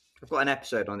ambiguous. I've got an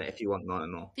episode on it if you want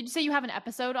more. Did you say you have an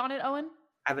episode on it, Owen?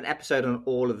 I have an episode on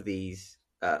all of these,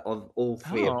 of all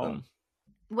three of them.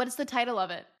 What is the title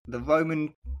of it? The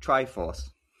Roman Triforce.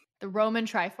 The Roman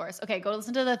Triforce. Okay, go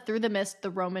listen to the Through the Mist, the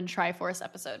Roman Triforce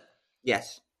episode.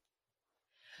 Yes.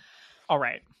 All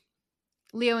right.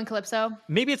 Leo and Calypso.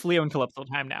 Maybe it's Leo and Calypso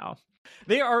time now.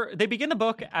 They begin the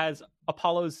book as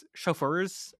Apollo's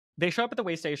chauffeurs. They show up at the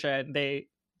way station. They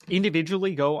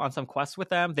individually go on some quests with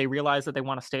them. They realize that they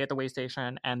want to stay at the way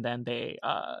station, and then they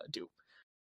do.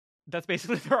 That's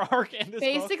basically their arc in this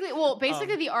book.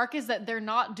 Basically the arc is that they're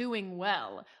not doing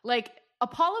well. Like,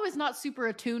 Apollo is not super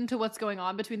attuned to what's going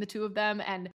on between the two of them,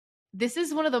 and this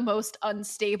is one of the most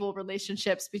unstable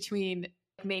relationships between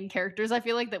main characters, I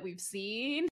feel like, that we've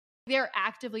seen. They're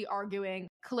actively arguing.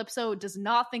 Calypso does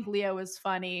not think Leo is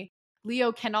funny.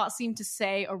 Leo cannot seem to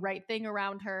say a right thing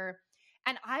around her.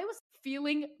 And I was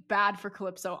feeling bad for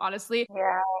Calypso, honestly.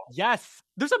 Yeah. Yes.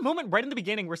 There's a moment right in the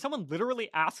beginning where someone literally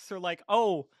asks her, like,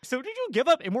 oh, so did you give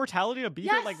up immortality to be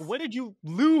here? Like, what did you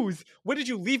lose? What did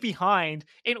you leave behind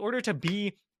in order to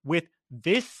be with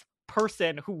this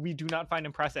person who we do not find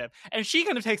impressive? And she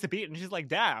kind of takes a beat and she's like,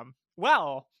 damn,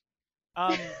 well,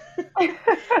 I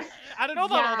don't know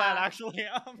about all that, actually.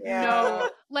 No,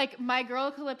 like, my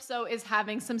girl Calypso is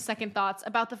having some second thoughts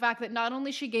about the fact that not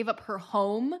only she gave up her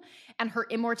home and her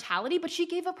immortality, but she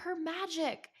gave up her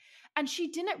magic. And she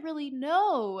didn't really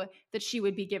know that she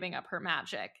would be giving up her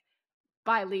magic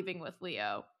by leaving with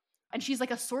Leo. And she's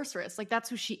like a sorceress. Like, that's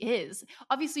who she is.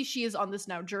 Obviously, she is on this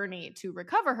now journey to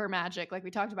recover her magic, like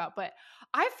we talked about. But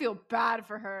I feel bad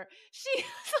for her. She's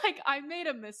like, I made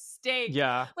a mistake.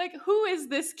 Yeah. Like, who is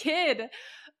this kid?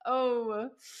 Oh.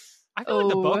 I feel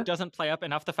like the book doesn't play up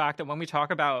enough the fact that when we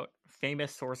talk about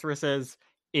famous sorceresses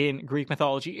in Greek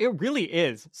mythology, it really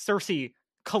is Circe,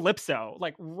 Calypso,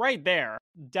 like right there.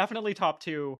 Definitely top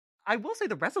two. I will say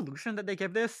the resolution that they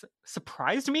give this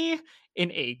surprised me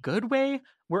in a good way,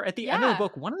 where at the end of the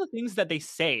book, one of the things that they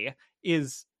say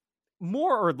is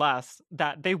more or less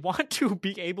that they want to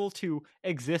be able to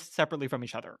exist separately from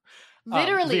each other.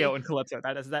 Literally. Leo and Calypso.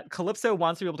 That is that Calypso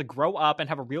wants to be able to grow up and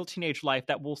have a real teenage life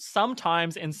that will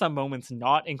sometimes, in some moments,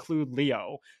 not include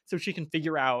Leo, so she can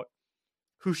figure out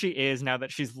who she is now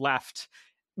that she's left.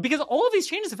 Because all of these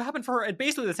changes have happened for her at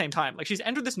basically the same time. Like, she's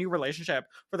entered this new relationship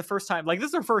for the first time. Like, this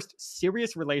is her first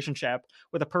serious relationship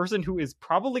with a person who is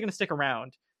probably going to stick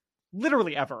around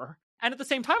literally ever. And at the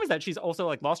same time as that, she's also,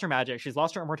 like, lost her magic. She's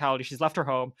lost her immortality. She's left her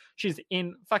home. She's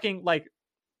in fucking, like,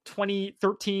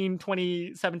 2013,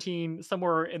 2017,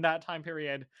 somewhere in that time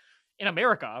period in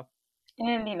America. In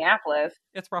Indianapolis.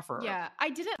 It's rough for her. Yeah, I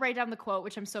didn't write down the quote,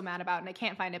 which I'm so mad about, and I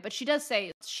can't find it. But she does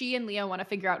say she and Leo want to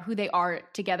figure out who they are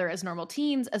together as normal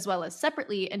teens, as well as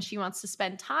separately. And she wants to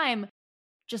spend time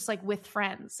just like with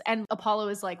friends. And Apollo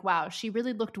is like, wow, she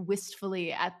really looked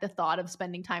wistfully at the thought of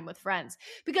spending time with friends.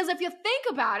 Because if you think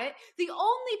about it, the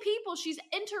only people she's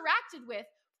interacted with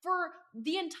for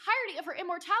the entirety of her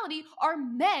immortality are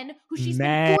men who she's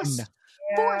been forced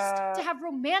to have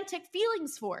romantic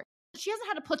feelings for. She hasn't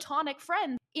had a platonic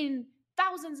friend in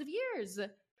thousands of years.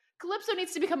 Calypso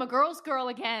needs to become a girl's girl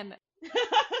again.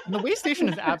 The way station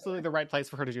is absolutely the right place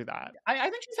for her to do that. I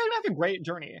think she's going to have a great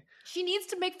journey. She needs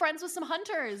to make friends with some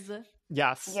hunters.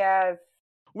 Yes. Yes.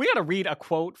 We got to read a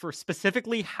quote for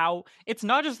specifically how it's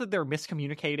not just that they're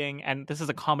miscommunicating and this is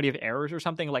a comedy of errors or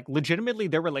something. Like, legitimately,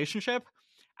 their relationship,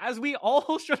 as we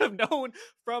all should have known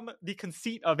from the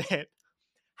conceit of it,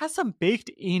 has some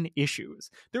baked in issues.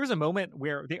 There is a moment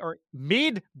where they are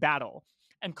mid-battle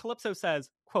and Calypso says,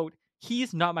 quote,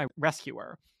 "He's not my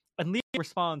rescuer." And Leo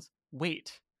responds,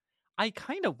 "Wait, I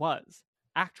kind of was,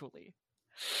 actually."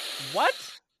 What?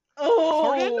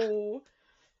 Oh, Pardon?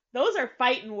 Those are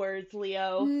fighting words,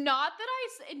 Leo. Not that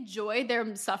I enjoy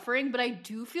their suffering, but I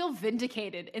do feel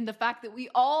vindicated in the fact that we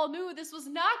all knew this was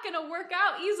not going to work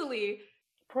out easily.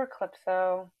 Poor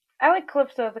Calypso. I like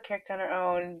Calypso as a character on her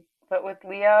own, but with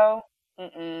Leo,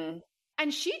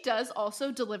 And she does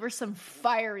also deliver some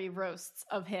fiery roasts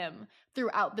of him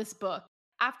throughout this book.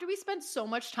 After we spent so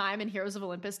much time in Heroes of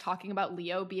Olympus talking about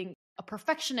Leo being a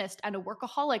perfectionist and a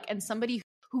workaholic and somebody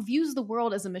who views the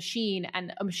world as a machine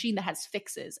and a machine that has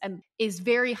fixes and is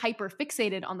very hyper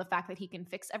fixated on the fact that he can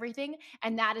fix everything.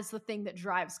 And that is the thing that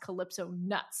drives Calypso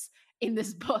nuts in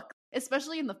this book.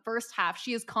 Especially in the first half,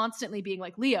 she is constantly being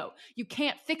like, Leo, you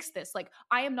can't fix this. Like,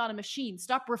 I am not a machine.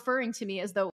 Stop referring to me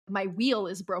as though my wheel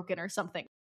is broken or something.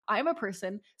 I'm a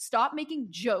person. Stop making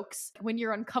jokes when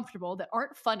you're uncomfortable that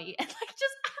aren't funny. And like,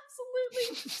 just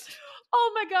absolutely.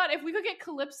 Oh my God. If we could get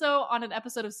Calypso on an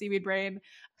episode of Seaweed Brain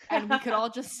and we could all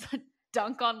just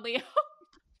dunk on Leo,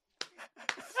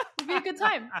 it'd be a good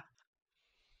time.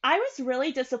 I was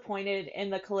really disappointed in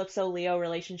the Calypso-Leo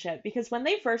relationship because when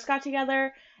they first got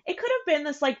together, it could have been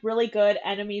this like really good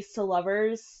enemies to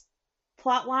lovers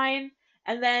plot line.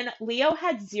 And then Leo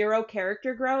had zero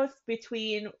character growth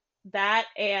between that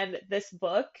and this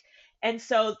book. And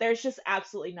so there's just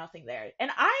absolutely nothing there. And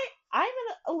I'm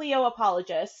a Leo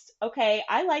apologist. Okay,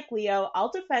 I like Leo.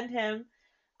 I'll defend him.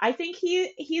 I think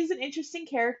he's an interesting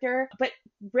character, but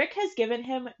Rick has given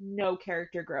him no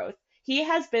character growth. He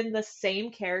has been the same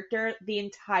character the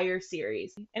entire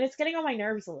series, and it's getting on my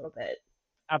nerves a little bit.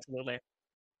 Absolutely.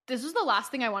 This was the last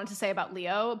thing I wanted to say about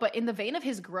Leo, but in the vein of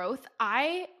his growth,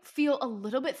 I feel a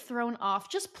little bit thrown off,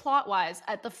 just plot-wise,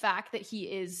 at the fact that he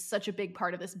is such a big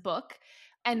part of this book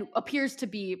and appears to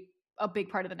be a big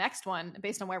part of the next one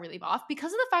based on where we leave off,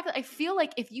 because of the fact that I feel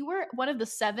like if you were one of the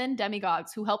 7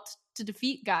 demigods who helped to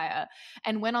defeat Gaia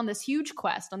and went on this huge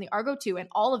quest on the Argo 2 and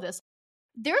all of this,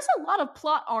 there's a lot of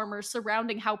plot armor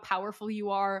surrounding how powerful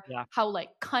you are, how like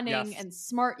cunning and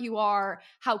smart you are,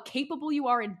 how capable you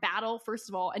are in battle, first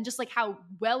of all, and just like how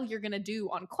well you're going to do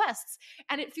on quests.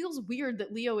 And it feels weird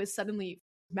that Leo is suddenly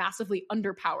massively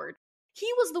underpowered. He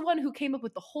was the one who came up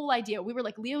with the whole idea. We were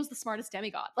like, Leo's the smartest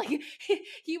demigod. Like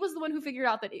he was the one who figured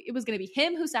out that it was going to be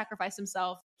him who sacrificed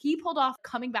himself. He pulled off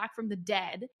coming back from the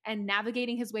dead and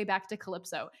navigating his way back to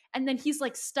Calypso. And then he's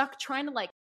like stuck trying to like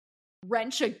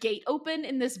wrench a gate open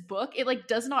in this book. It like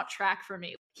does not track for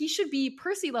me. He should be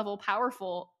Percy level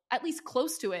powerful, at least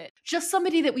close to it. Just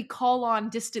somebody that we call on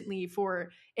distantly for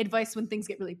advice when things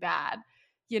get really bad,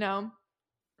 you know?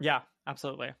 Yeah,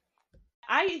 absolutely.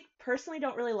 I personally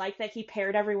don't really like that he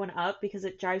paired everyone up because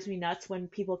it drives me nuts when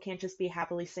people can't just be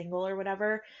happily single or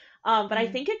whatever. But I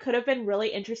think it could have been really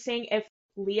interesting if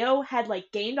Leo had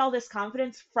like gained all this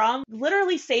confidence from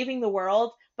literally saving the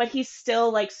world, but he's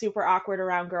still like super awkward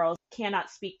around girls, cannot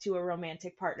speak to a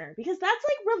romantic partner, because that's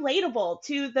like relatable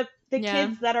to the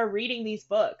kids that are reading these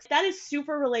books. That is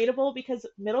super relatable because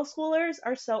middle schoolers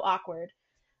are so awkward.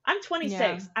 I'm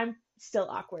 26. I'm still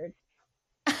awkward.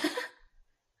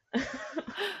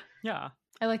 Yeah.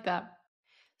 I like that.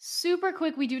 Super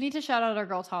quick, we do need to shout out our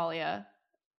girl Talia,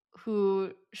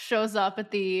 who shows up at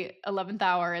the 11th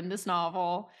hour in this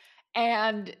novel.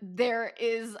 And there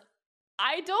is,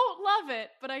 I don't love it,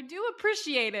 but I do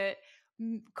appreciate it,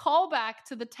 callback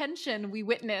to the tension we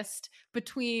witnessed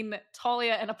between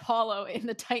Talia and Apollo in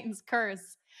The Titan's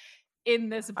Curse in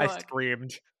this book. I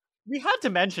screamed. We had to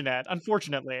mention it,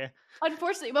 unfortunately.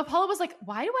 Unfortunately, but Apollo was like,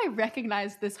 why do I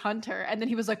recognize this hunter? And then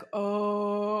he was like,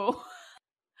 oh.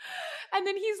 And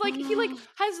then he's like, he like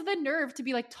has the nerve to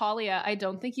be like, Talia, I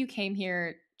don't think you came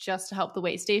here just to help the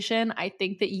way station. I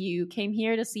think that you came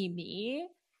here to see me.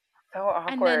 So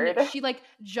awkward. And then she like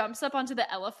jumps up onto the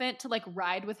elephant to like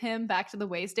ride with him back to the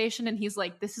way station. And he's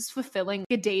like, this is fulfilling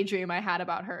a daydream I had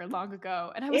about her long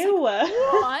ago. And I was like,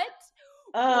 what?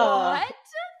 What?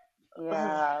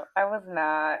 Yeah, I was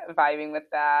not vibing with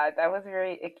that. That was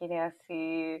very icky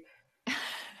nasty.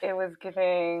 It was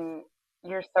giving,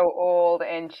 you're so old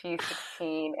and she's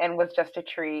 16 and was just a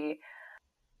tree.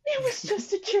 It was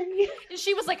just a tree.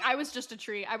 She was like, I was just a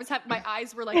tree. I was my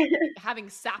eyes were like having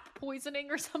sap poisoning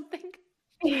or something.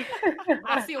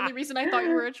 That's the only reason I thought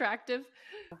you were attractive.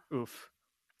 Oof.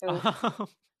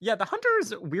 Yeah, the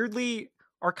hunters weirdly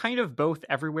are kind of both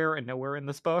everywhere and nowhere in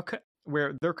this book,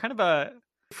 where they're kind of a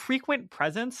frequent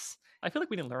presence. I feel like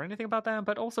we didn't learn anything about them,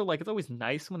 but also like it's always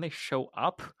nice when they show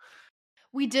up.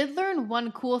 We did learn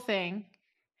one cool thing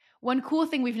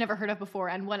we've never heard of before,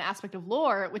 and one aspect of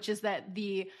lore, which is that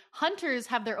the hunters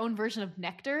have their own version of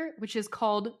nectar, which is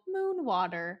called moon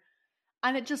water.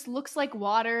 And it just looks like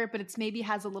water, but it's maybe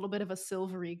has a little bit of a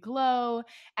silvery glow,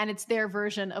 and it's their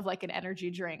version of like an energy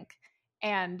drink.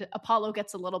 And Apollo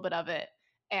gets a little bit of it,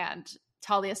 and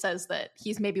Talia says that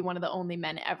he's maybe one of the only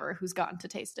men ever who's gotten to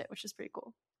taste it, which is pretty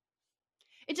cool.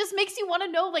 It just makes you want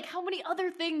to know, like, how many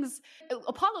other things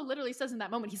Apollo literally says in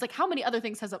that moment. He's like, how many other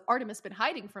things has Artemis been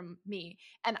hiding from me?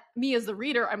 And me as the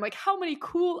reader, I'm like, how many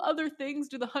cool other things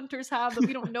do the hunters have that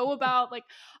we don't know about? Like,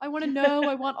 I want to know.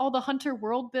 I want all the hunter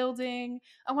world building.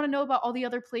 I want to know about all the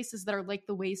other places that are like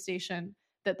the way station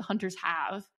that the hunters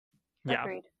have. Yeah.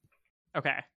 Agreed.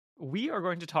 Okay. We are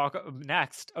going to talk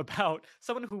next about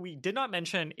someone who we did not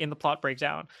mention in the plot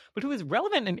breakdown, but who is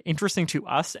relevant and interesting to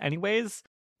us anyways.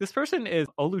 This person is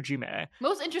Olujime.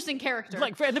 Most interesting character.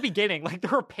 Like, in the beginning, like,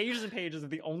 there are pages and pages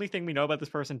of the only thing we know about this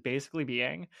person basically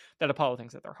being that Apollo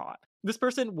thinks that they're hot. This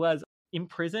person was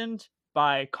imprisoned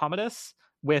by Commodus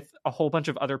with a whole bunch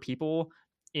of other people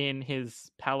in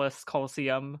his palace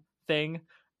Colosseum thing.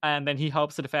 And then he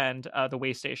helps to defend the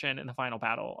way station in the final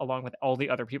battle, along with all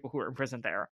the other people who were imprisoned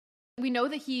there. We know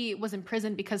that he was in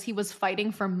prison because he was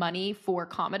fighting for money for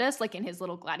Commodus, like in his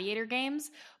little gladiator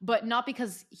games, but not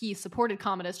because he supported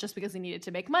Commodus, just because he needed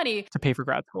to make money. To pay for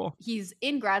grad school. He's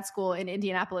in grad school in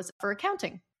Indianapolis for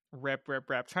accounting. Rip.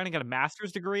 Trying to get a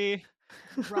master's degree.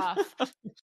 Rough.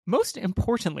 Most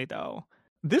importantly, though,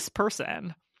 this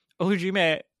person,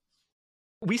 Olujime,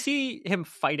 we see him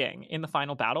fighting in the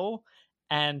final battle.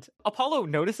 And Apollo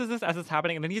notices this as it's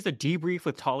happening, and then he has a debrief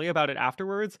with Talia about it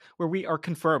afterwards, where we are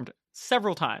confirmed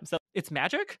several times that it's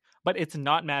magic, but it's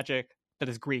not magic that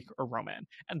is Greek or Roman,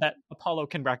 and that Apollo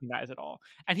can recognize it all.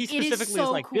 And he specifically is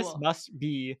like, this must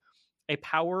be a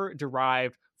power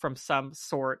derived from some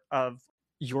sort of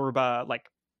Yoruba, like,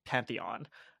 pantheon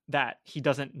that he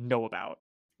doesn't know about.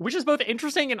 Which is both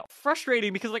interesting and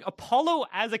frustrating because, like, Apollo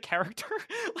as a character,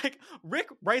 like, Rick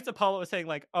writes Apollo as saying,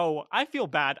 like, oh, I feel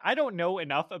bad. I don't know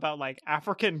enough about, like,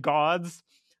 African gods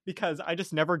because I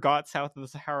just never got south of the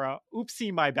Sahara.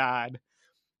 Oopsie, my bad.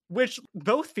 Which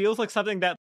both feels like something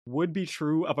that would be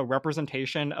true of a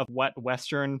representation of what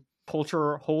Western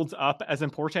culture holds up as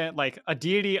important. Like, a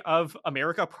deity of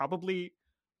America probably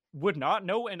would not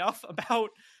know enough about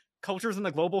cultures in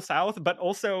the global south, but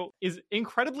also is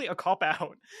incredibly a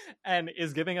cop-out and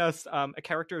is giving us a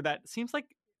character that seems like,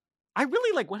 I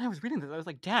really, like, when I was reading this, I was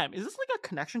like, damn, is this like a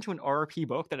connection to an RRP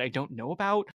book that I don't know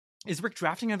about? Is Rick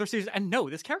drafting another series? And no,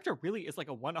 this character really is like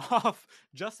a one-off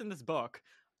just in this book,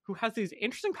 who has these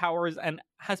interesting powers and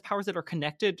has powers that are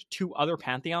connected to other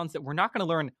pantheons that we're not going to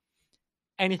learn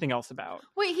anything else about.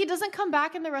 Wait, he doesn't come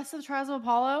back in the rest of the Trials of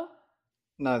Apollo?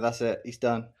 No, that's it. He's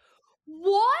done.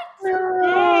 What?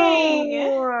 Dang.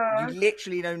 You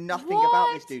literally know nothing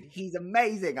about this dude. He's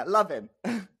amazing. I love him.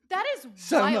 That is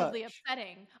So wildly much.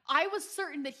 upsetting. I was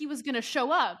certain that he was going to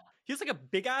show up. He has like a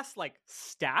big ass like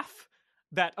staff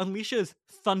that unleashes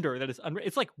thunder that is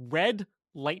it's like red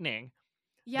lightning.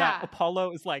 Yeah. That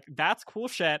Apollo is like, that's cool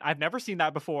shit. I've never seen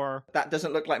that before. That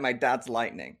doesn't look like my dad's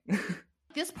lightning.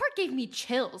 This part gave me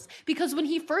chills because when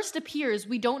he first appears,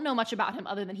 we don't know much about him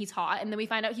other than he's hot. And then we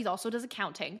find out he also does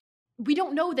accounting. We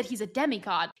don't know that he's a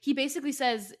demigod. He basically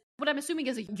says what I'm assuming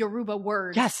is a Yoruba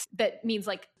word. Yes. That means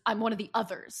like, I'm one of the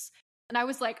others. And I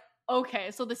was like,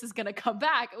 okay, so this is going to come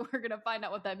back and we're going to find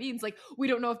out what that means. Like, we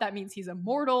don't know if that means he's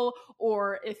immortal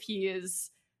or if he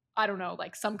is, I don't know,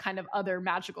 like some kind of other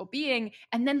magical being.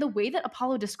 And then the way that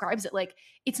Apollo describes it, like,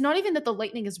 it's not even that the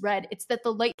lightning is red, it's that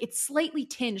the light, it's slightly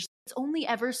tinged. It's only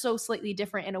ever so slightly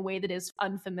different in a way that is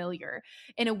unfamiliar,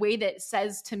 in a way that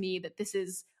says to me that this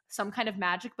is some kind of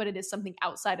magic, but it is something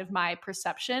outside of my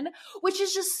perception, which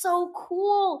is just so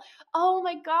cool. Oh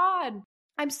my God.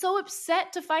 I'm so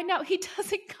upset to find out he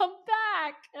doesn't come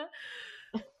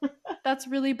back. That's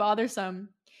really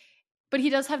bothersome. But he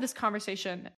does have this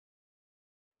conversation.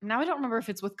 Now I don't remember if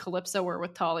it's with Calypso or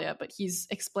with Talia, but he's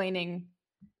explaining,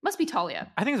 must be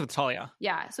Talia. I think it's with Talia.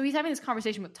 Yeah, so he's having this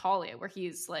conversation with Talia where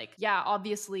he's like, yeah,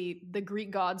 obviously the Greek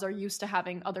gods are used to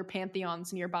having other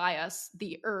pantheons nearby us,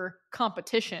 the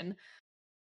competition.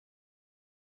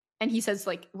 And he says,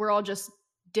 like, we're all just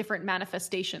different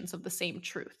manifestations of the same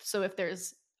truth. So if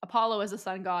there's Apollo as a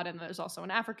sun god and there's also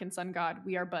an African sun god,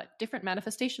 we are but different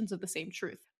manifestations of the same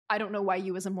truth. I don't know why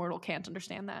you as a mortal can't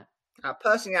understand that.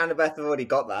 Personally, Annabeth have already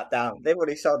got that down. They've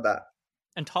already sold that.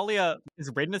 And Talia,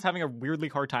 Raiden is having a weirdly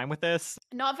hard time with this.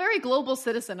 Not very global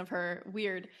citizen of her.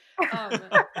 Weird. I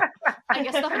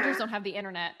guess the hunters don't have the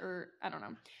internet, or I don't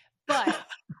know. But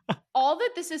all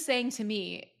that this is saying to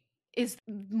me is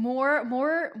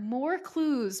more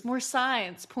clues, more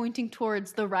signs pointing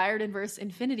towards the Riordanverse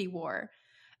Infinity War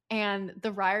and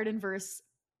the Riordanverse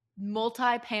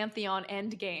multi-pantheon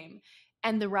endgame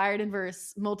and the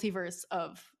Riordanverse multiverse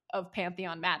of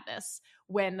Pantheon madness,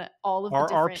 when all of the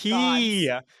different RRP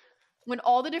gods, when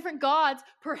all the different gods,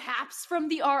 perhaps from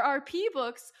the RRP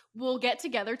books, will get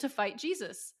together to fight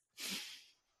Jesus.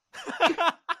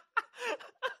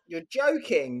 You're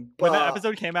joking. When that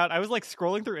episode came out, I was like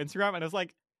scrolling through Instagram and I was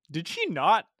like, did she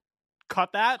not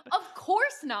cut that? Of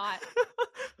course not.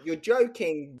 You're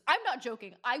joking. I'm not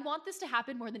joking. I want this to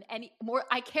happen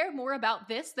I care more about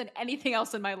this than anything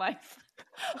else in my life.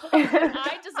 What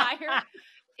I desire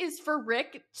is for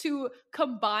Rick to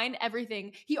combine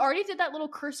everything. He already did that little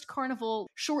Cursed Carnival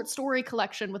short story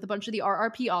collection with a bunch of the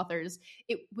RRP authors.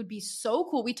 It would be so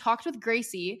cool. We talked with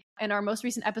Gracie in our most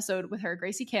recent episode with her,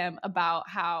 Gracie Kim, about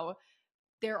how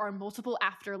there are multiple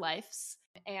afterlives,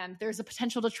 and there's a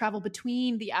potential to travel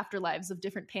between the afterlives of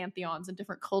different pantheons and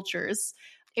different cultures.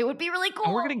 It would be really cool.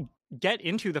 And we're going to get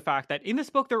into the fact that in this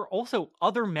book, there are also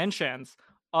other mentions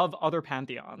of other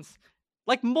pantheons,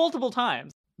 like multiple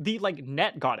times. The like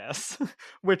net goddess,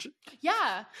 which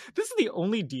this is the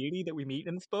only deity that we meet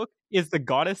in this book, is the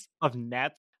goddess of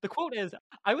net. The quote is,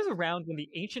 "I was around when the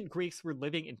ancient Greeks were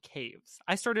living in caves.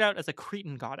 I started out as a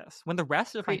Cretan goddess. When the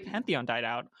rest of my pantheon died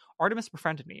out, Artemis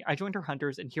befriended me. I joined her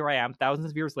hunters, and here I am,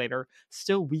 thousands of years later,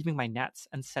 still weaving my nets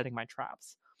and setting my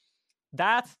traps."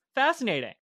 That's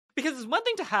fascinating. Because it's one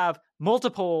thing to have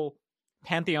multiple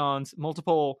pantheons,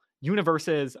 multiple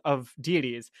universes of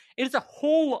deities. It is a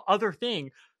whole other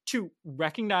thing to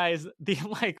recognize the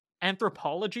like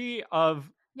anthropology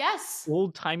of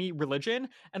old-timey religion,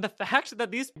 and the fact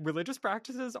that these religious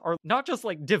practices are not just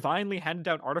like divinely handed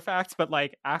down artifacts, but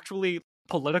like actually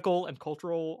political and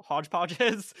cultural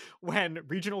hodgepodges when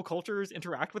regional cultures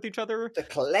interact with each other. The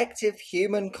collective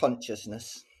human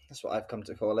consciousness. That's what I've come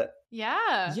to call it.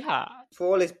 Yeah. For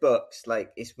all his books,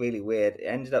 like, it's really weird. It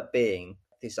ended up being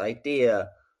this idea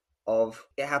of,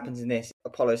 it happens in this,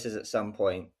 Apollo says at some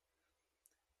point,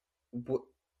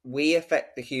 we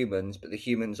affect the humans, but the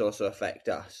humans also affect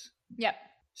us. Yep.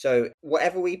 So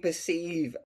whatever we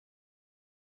perceive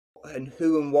and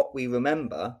who and what we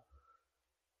remember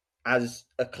as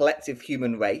a collective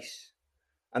human race,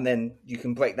 and then you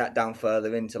can break that down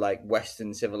further into like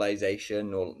Western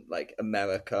civilization or like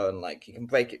America, and like you can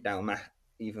break it down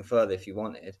even further if you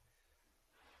wanted,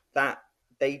 that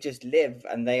they just live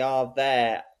and they are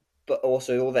there, but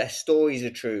also all their stories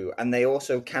are true, and they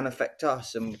also can affect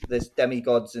us. And there's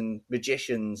demigods and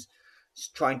magicians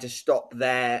trying to stop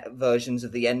their versions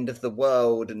of the end of the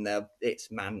world, and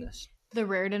it's madness. The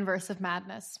Raritan verse of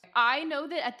madness. I know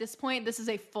that at this point, this is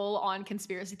a full-on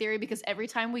conspiracy theory, because every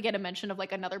time we get a mention of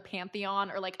like another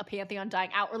pantheon, or like a pantheon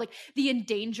dying out, or like the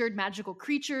endangered magical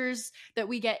creatures that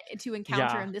we get to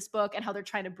encounter in this book and how they're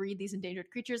trying to breed these endangered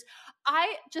creatures,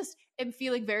 I just am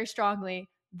feeling very strongly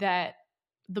that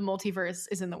the multiverse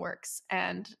is in the works,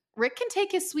 and Rick can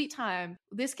take his sweet time.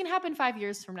 This can happen 5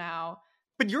 years from now.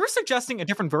 But you're suggesting a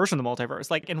different version of the multiverse.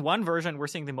 Like in one version, we're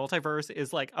seeing the multiverse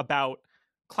is like about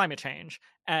climate change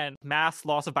and mass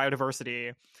loss of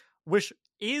biodiversity, which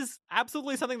is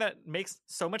absolutely something that makes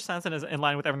so much sense and is in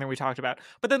line with everything we talked about.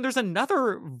 But then there's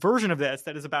another version of this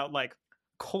that is about like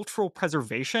cultural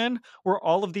preservation, where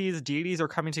all of these deities are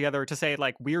coming together to say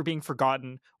like, we are being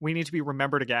forgotten, we need to be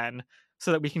remembered again,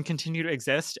 so that we can continue to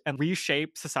exist and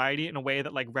reshape society in a way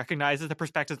that like recognizes the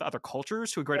perspectives of other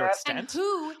cultures to a greater extent. And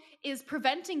who is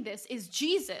preventing this is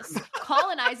Jesus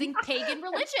colonizing pagan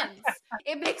religions.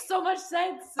 It makes so much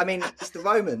sense. I mean, it's the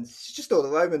Romans. It's just all the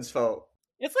Romans' fault.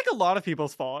 It's like a lot of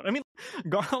people's fault. I mean,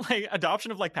 like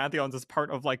adoption of like pantheons is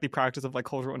part of like the practice of like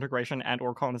cultural integration and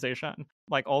or colonization.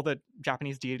 Like all the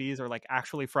Japanese deities are like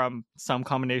actually from some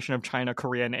combination of China,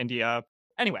 Korea, and India.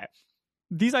 Anyway,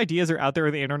 these ideas are out there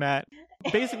on the internet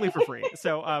basically for free.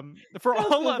 So for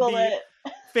all of the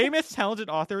famous talented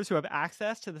authors who have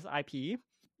access to this IP,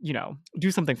 you know,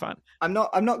 do something fun. I'm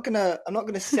not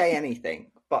gonna say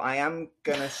anything, but I am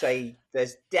gonna say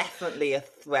there's definitely a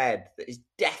thread that is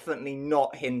definitely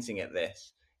not hinting at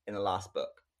this in the last book.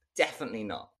 Definitely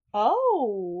not.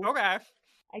 Oh. Okay.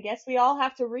 I guess we all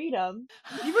have to read them.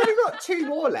 You've only got 2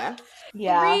 more left.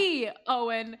 Yeah. 3,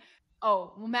 Owen.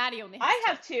 Oh, well, Maddie only has I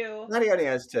have 2. Maddie only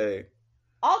has 2.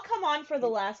 I'll come on for the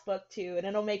last book too, and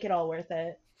it'll make it all worth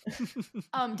it.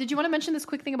 Did you want to mention this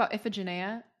quick thing about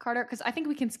Iphigenia, Carter? Because I think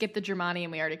we can skip the Germani,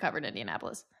 and we already covered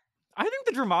Indianapolis. I think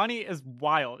the Germani is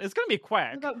wild. It's going to be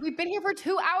quick. We've been here for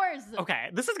 2 hours. Okay,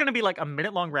 this is going to be like a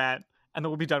minute-long rant, and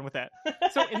then we'll be done with it.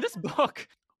 So in this book,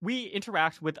 we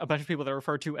interact with a bunch of people that are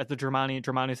referred to as the Germani.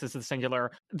 Germanus is the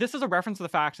singular. This is a reference to the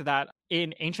fact that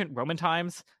in ancient Roman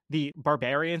times, the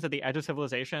barbarians at the edge of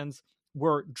civilizations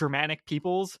were Germanic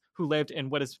peoples who lived in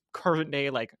what is current day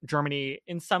like Germany,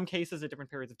 in some cases at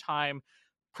different periods of time,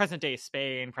 present day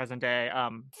Spain, present day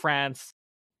France,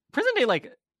 present day like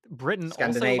Britain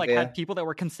also like had people that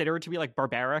were considered to be like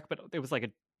barbaric, but it was like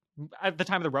at the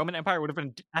time of the Roman Empire would have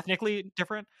been ethnically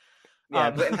different.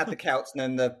 Yeah, Britain had the Celts, and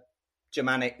then the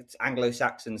Germanic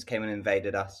Anglo-Saxons came and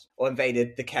invaded us, or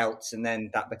invaded the Celts, and then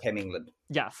that became England.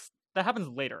 Yes. That happens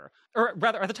later, or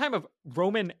rather at the time of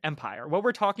Roman Empire. What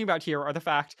we're talking about here are the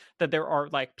fact that there are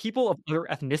like people of other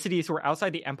ethnicities who are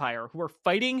outside the empire who are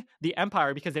fighting the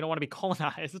empire because they don't want to be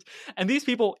colonized. And these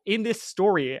people in this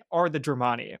story are the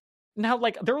Germani. Now,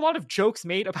 like, there are a lot of jokes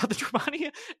made about the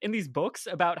Germani in these books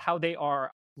about how they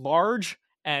are large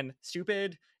and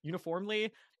stupid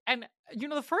uniformly. And, you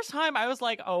know, the first time I was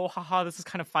like, oh, haha, this is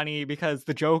kind of funny because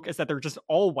the joke is that they're just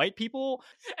all white people.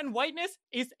 And whiteness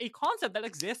is a concept that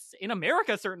exists in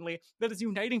America, certainly, that is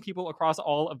uniting people across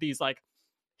all of these, like,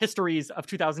 histories of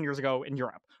 2,000 years ago in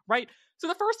Europe, right? So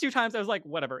the first two times I was like,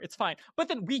 whatever, it's fine. But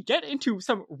then we get into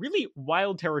some really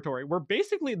wild territory where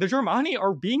basically the Germani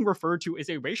are being referred to as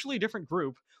a racially different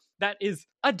group that is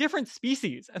a different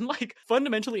species and, like,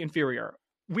 fundamentally inferior.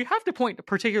 We have to point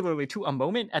particularly to a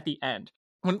moment at the end.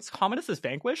 When Commodus is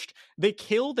vanquished, they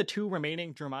kill the two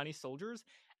remaining Germani soldiers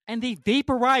and they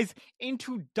vaporize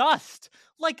into dust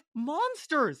like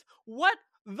monsters. What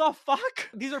the fuck?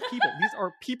 These are people. These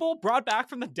are people brought back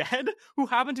from the dead who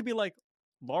happen to be, like,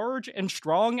 large and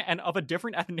strong and of a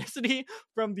different ethnicity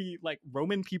from the, like,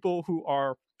 Roman people who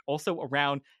are also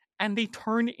around. And they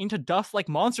turn into dust like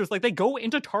monsters. Like, they go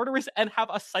into Tartarus and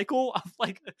have a cycle of,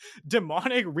 like,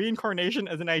 demonic reincarnation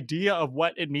as an idea of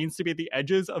what it means to be at the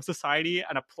edges of society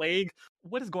and a plague.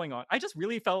 What is going on? I just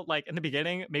really felt like in the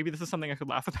beginning, maybe this is something I could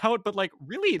laugh about, but, like,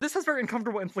 really, this has very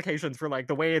uncomfortable implications for, like,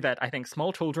 the way that I think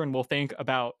small children will think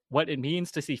about what it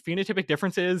means to see phenotypic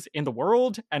differences in the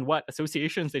world and what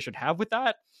associations they should have with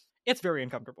that. It's very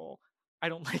uncomfortable. I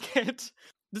don't like it.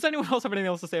 Does anyone else have anything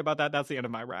else to say about that? That's the end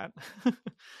of my rant.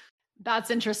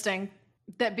 That's interesting.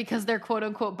 That because they're quote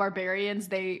unquote barbarians,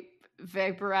 they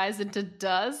vaporize into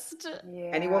dust.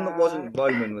 Yeah. Anyone that wasn't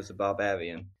Roman was a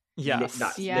barbarian. Yes.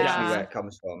 That's Yeah. literally where it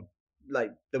comes from. Like,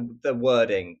 the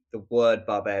wording, the word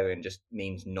barbarian just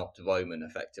means not Roman,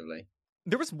 effectively.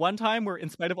 There was one time where, in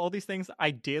spite of all these things,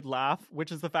 I did laugh,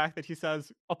 which is the fact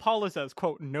that Apollo says,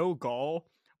 quote, no Gaul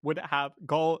would have,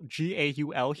 Gaul,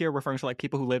 Gaul here, referring to, like,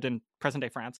 people who lived in present-day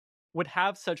France, would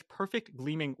have such perfect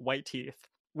gleaming white teeth.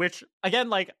 Which, again,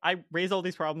 like, I raise all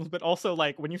these problems, but also,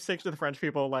 like, when you stick to the French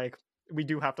people, like, we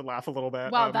do have to laugh a little bit.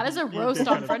 Wow, that is a roast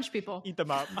on French people. Eat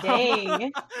them up.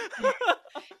 Dang.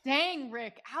 Dang,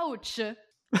 Rick. Ouch.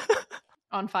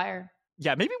 On fire.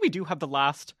 Yeah, maybe we do have the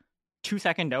last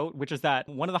 2-second note, which is that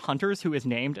one of the hunters who is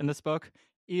named in this book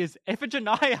is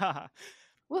Iphigenia.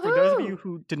 Woohoo! For those of you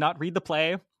who did not read the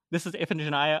play, this is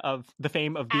Iphigenia of the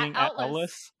fame of being at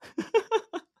Aulis.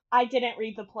 I didn't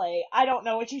read the play. I don't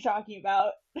know what you're talking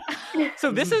about.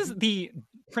 So this is the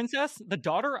princess, the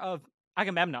daughter of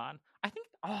Agamemnon.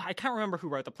 I can't remember who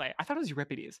wrote the play. I thought it was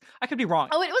Euripides. I could be wrong.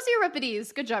 Oh, it was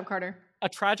Euripides. Good job, Carter. A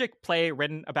tragic play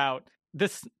written about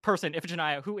this person,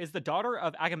 Iphigenia, who is the daughter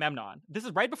of Agamemnon. This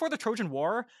is right before the Trojan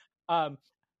War.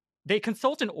 They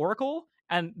consult an oracle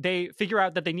and they figure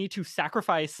out that they need to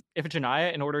sacrifice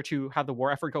Iphigenia in order to have the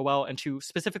war effort go well and to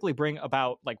specifically bring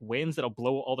about, like, winds that'll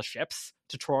blow all the ships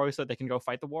to Troy so that they can go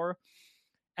fight the war.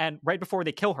 And right before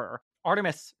they kill her,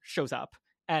 Artemis shows up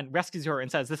and rescues her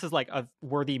and says, this is, like, a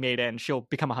worthy maiden. She'll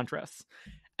become a huntress.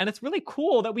 And it's really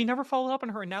cool that we never followed up on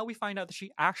her. And now we find out that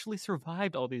she actually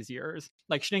survived all these years.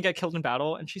 Like, she didn't get killed in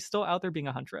battle and she's still out there being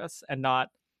a huntress and not,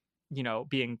 you know,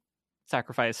 being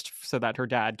sacrificed so that her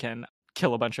dad can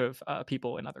kill a bunch of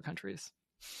people in other countries.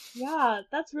 Yeah,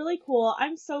 that's really cool.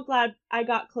 I'm so glad I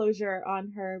got closure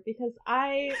on her because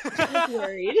I was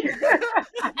worried.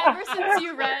 Ever since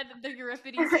you read the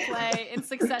Euripides play in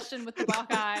succession with the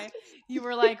Bacchae, you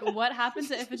were like, what happened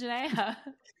to Iphigenia?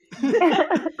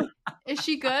 Is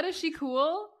she good? Is she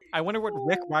cool? I wonder what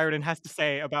Rick Riordan has to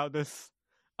say about this.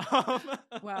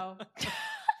 Wow.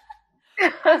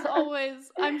 As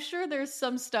always, I'm sure there's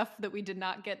some stuff that we did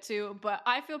not get to, but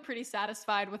I feel pretty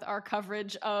satisfied with our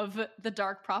coverage of The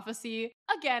Dark Prophecy.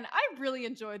 Again, I really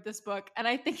enjoyed this book, and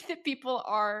I think that people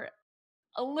are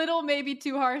a little maybe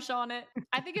too harsh on it.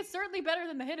 I think it's certainly better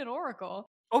than The Hidden Oracle.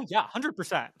 Oh yeah,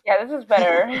 100%. Yeah, this is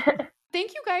better.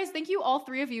 Thank you guys. Thank you all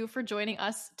three of you for joining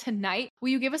us tonight. Will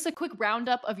you give us a quick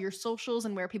roundup of your socials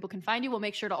and where people can find you? We'll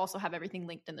make sure to also have everything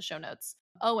linked in the show notes.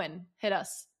 Owen, hit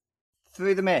us.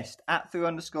 Through the Mist,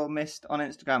 @through_mist on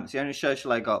Instagram. It's the only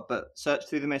social I got, but search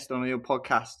Through the Mist on your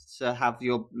podcasts to have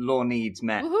your law needs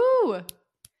met. Woohoo!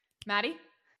 Maddie?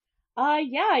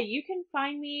 Yeah, you can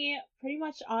find me pretty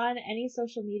much on any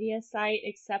social media site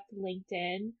except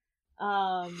LinkedIn.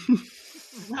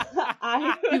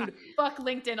 Dude, fuck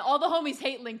LinkedIn. All the homies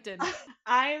hate LinkedIn.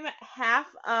 I'm half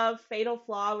of Fatal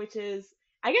Flaw, which is,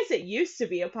 I guess it used to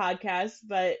be a podcast,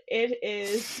 but it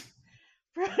is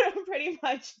pretty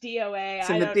much DOA.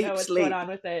 I don't know what's going on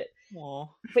with it. Aww.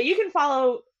 But you can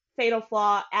follow Fatal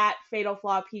Flaw at Fatal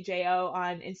Flaw PJO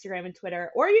on Instagram and Twitter,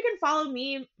 or you can follow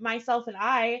me, myself, and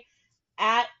I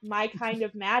at My Kind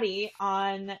of Maddie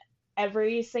on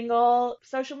every single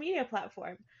social media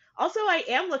platform. Also, I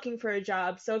am looking for a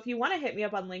job, so if you want to hit me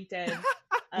up on LinkedIn,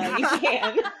 you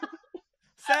can.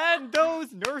 Send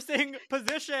those nursing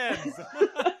positions.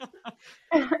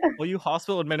 Well, you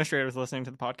hospital administrators listening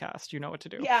to the podcast, you know what to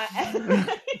do. Yeah.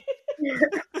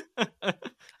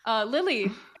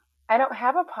 Lily. I don't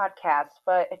have a podcast,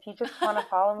 but if you just want to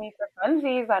follow me for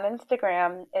funsies on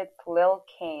Instagram, it's Lil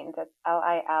Caines. That's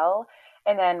Lil.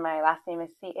 And then my last name is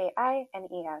Caines.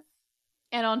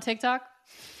 And on TikTok?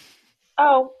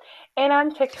 Oh, and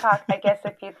on TikTok, I guess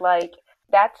if you'd like,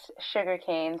 that's Sugar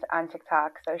Canes on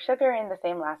TikTok. So sugar and the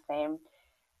same last name.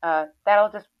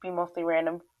 That'll just be mostly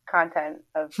random content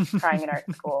of trying in art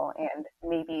school and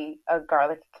maybe a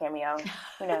garlic cameo.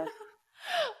 Who knows?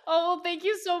 Oh, well, thank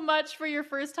you so much for your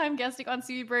first time guesting on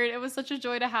Seaweed Brain. It was such a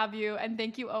joy to have you. And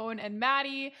thank you, Owen and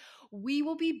Maddie. We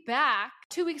will be back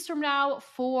 2 weeks from now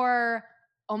for,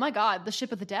 oh my God, the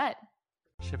Ship of the Dead.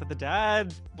 Ship of the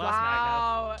Dead.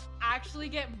 Wow. Actually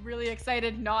get really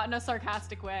excited, not in a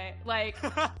sarcastic way. Like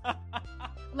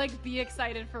be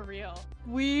excited for real.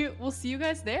 We will see you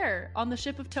guys there on the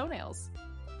Ship of Toenails.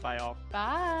 Bye, all.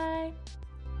 Bye.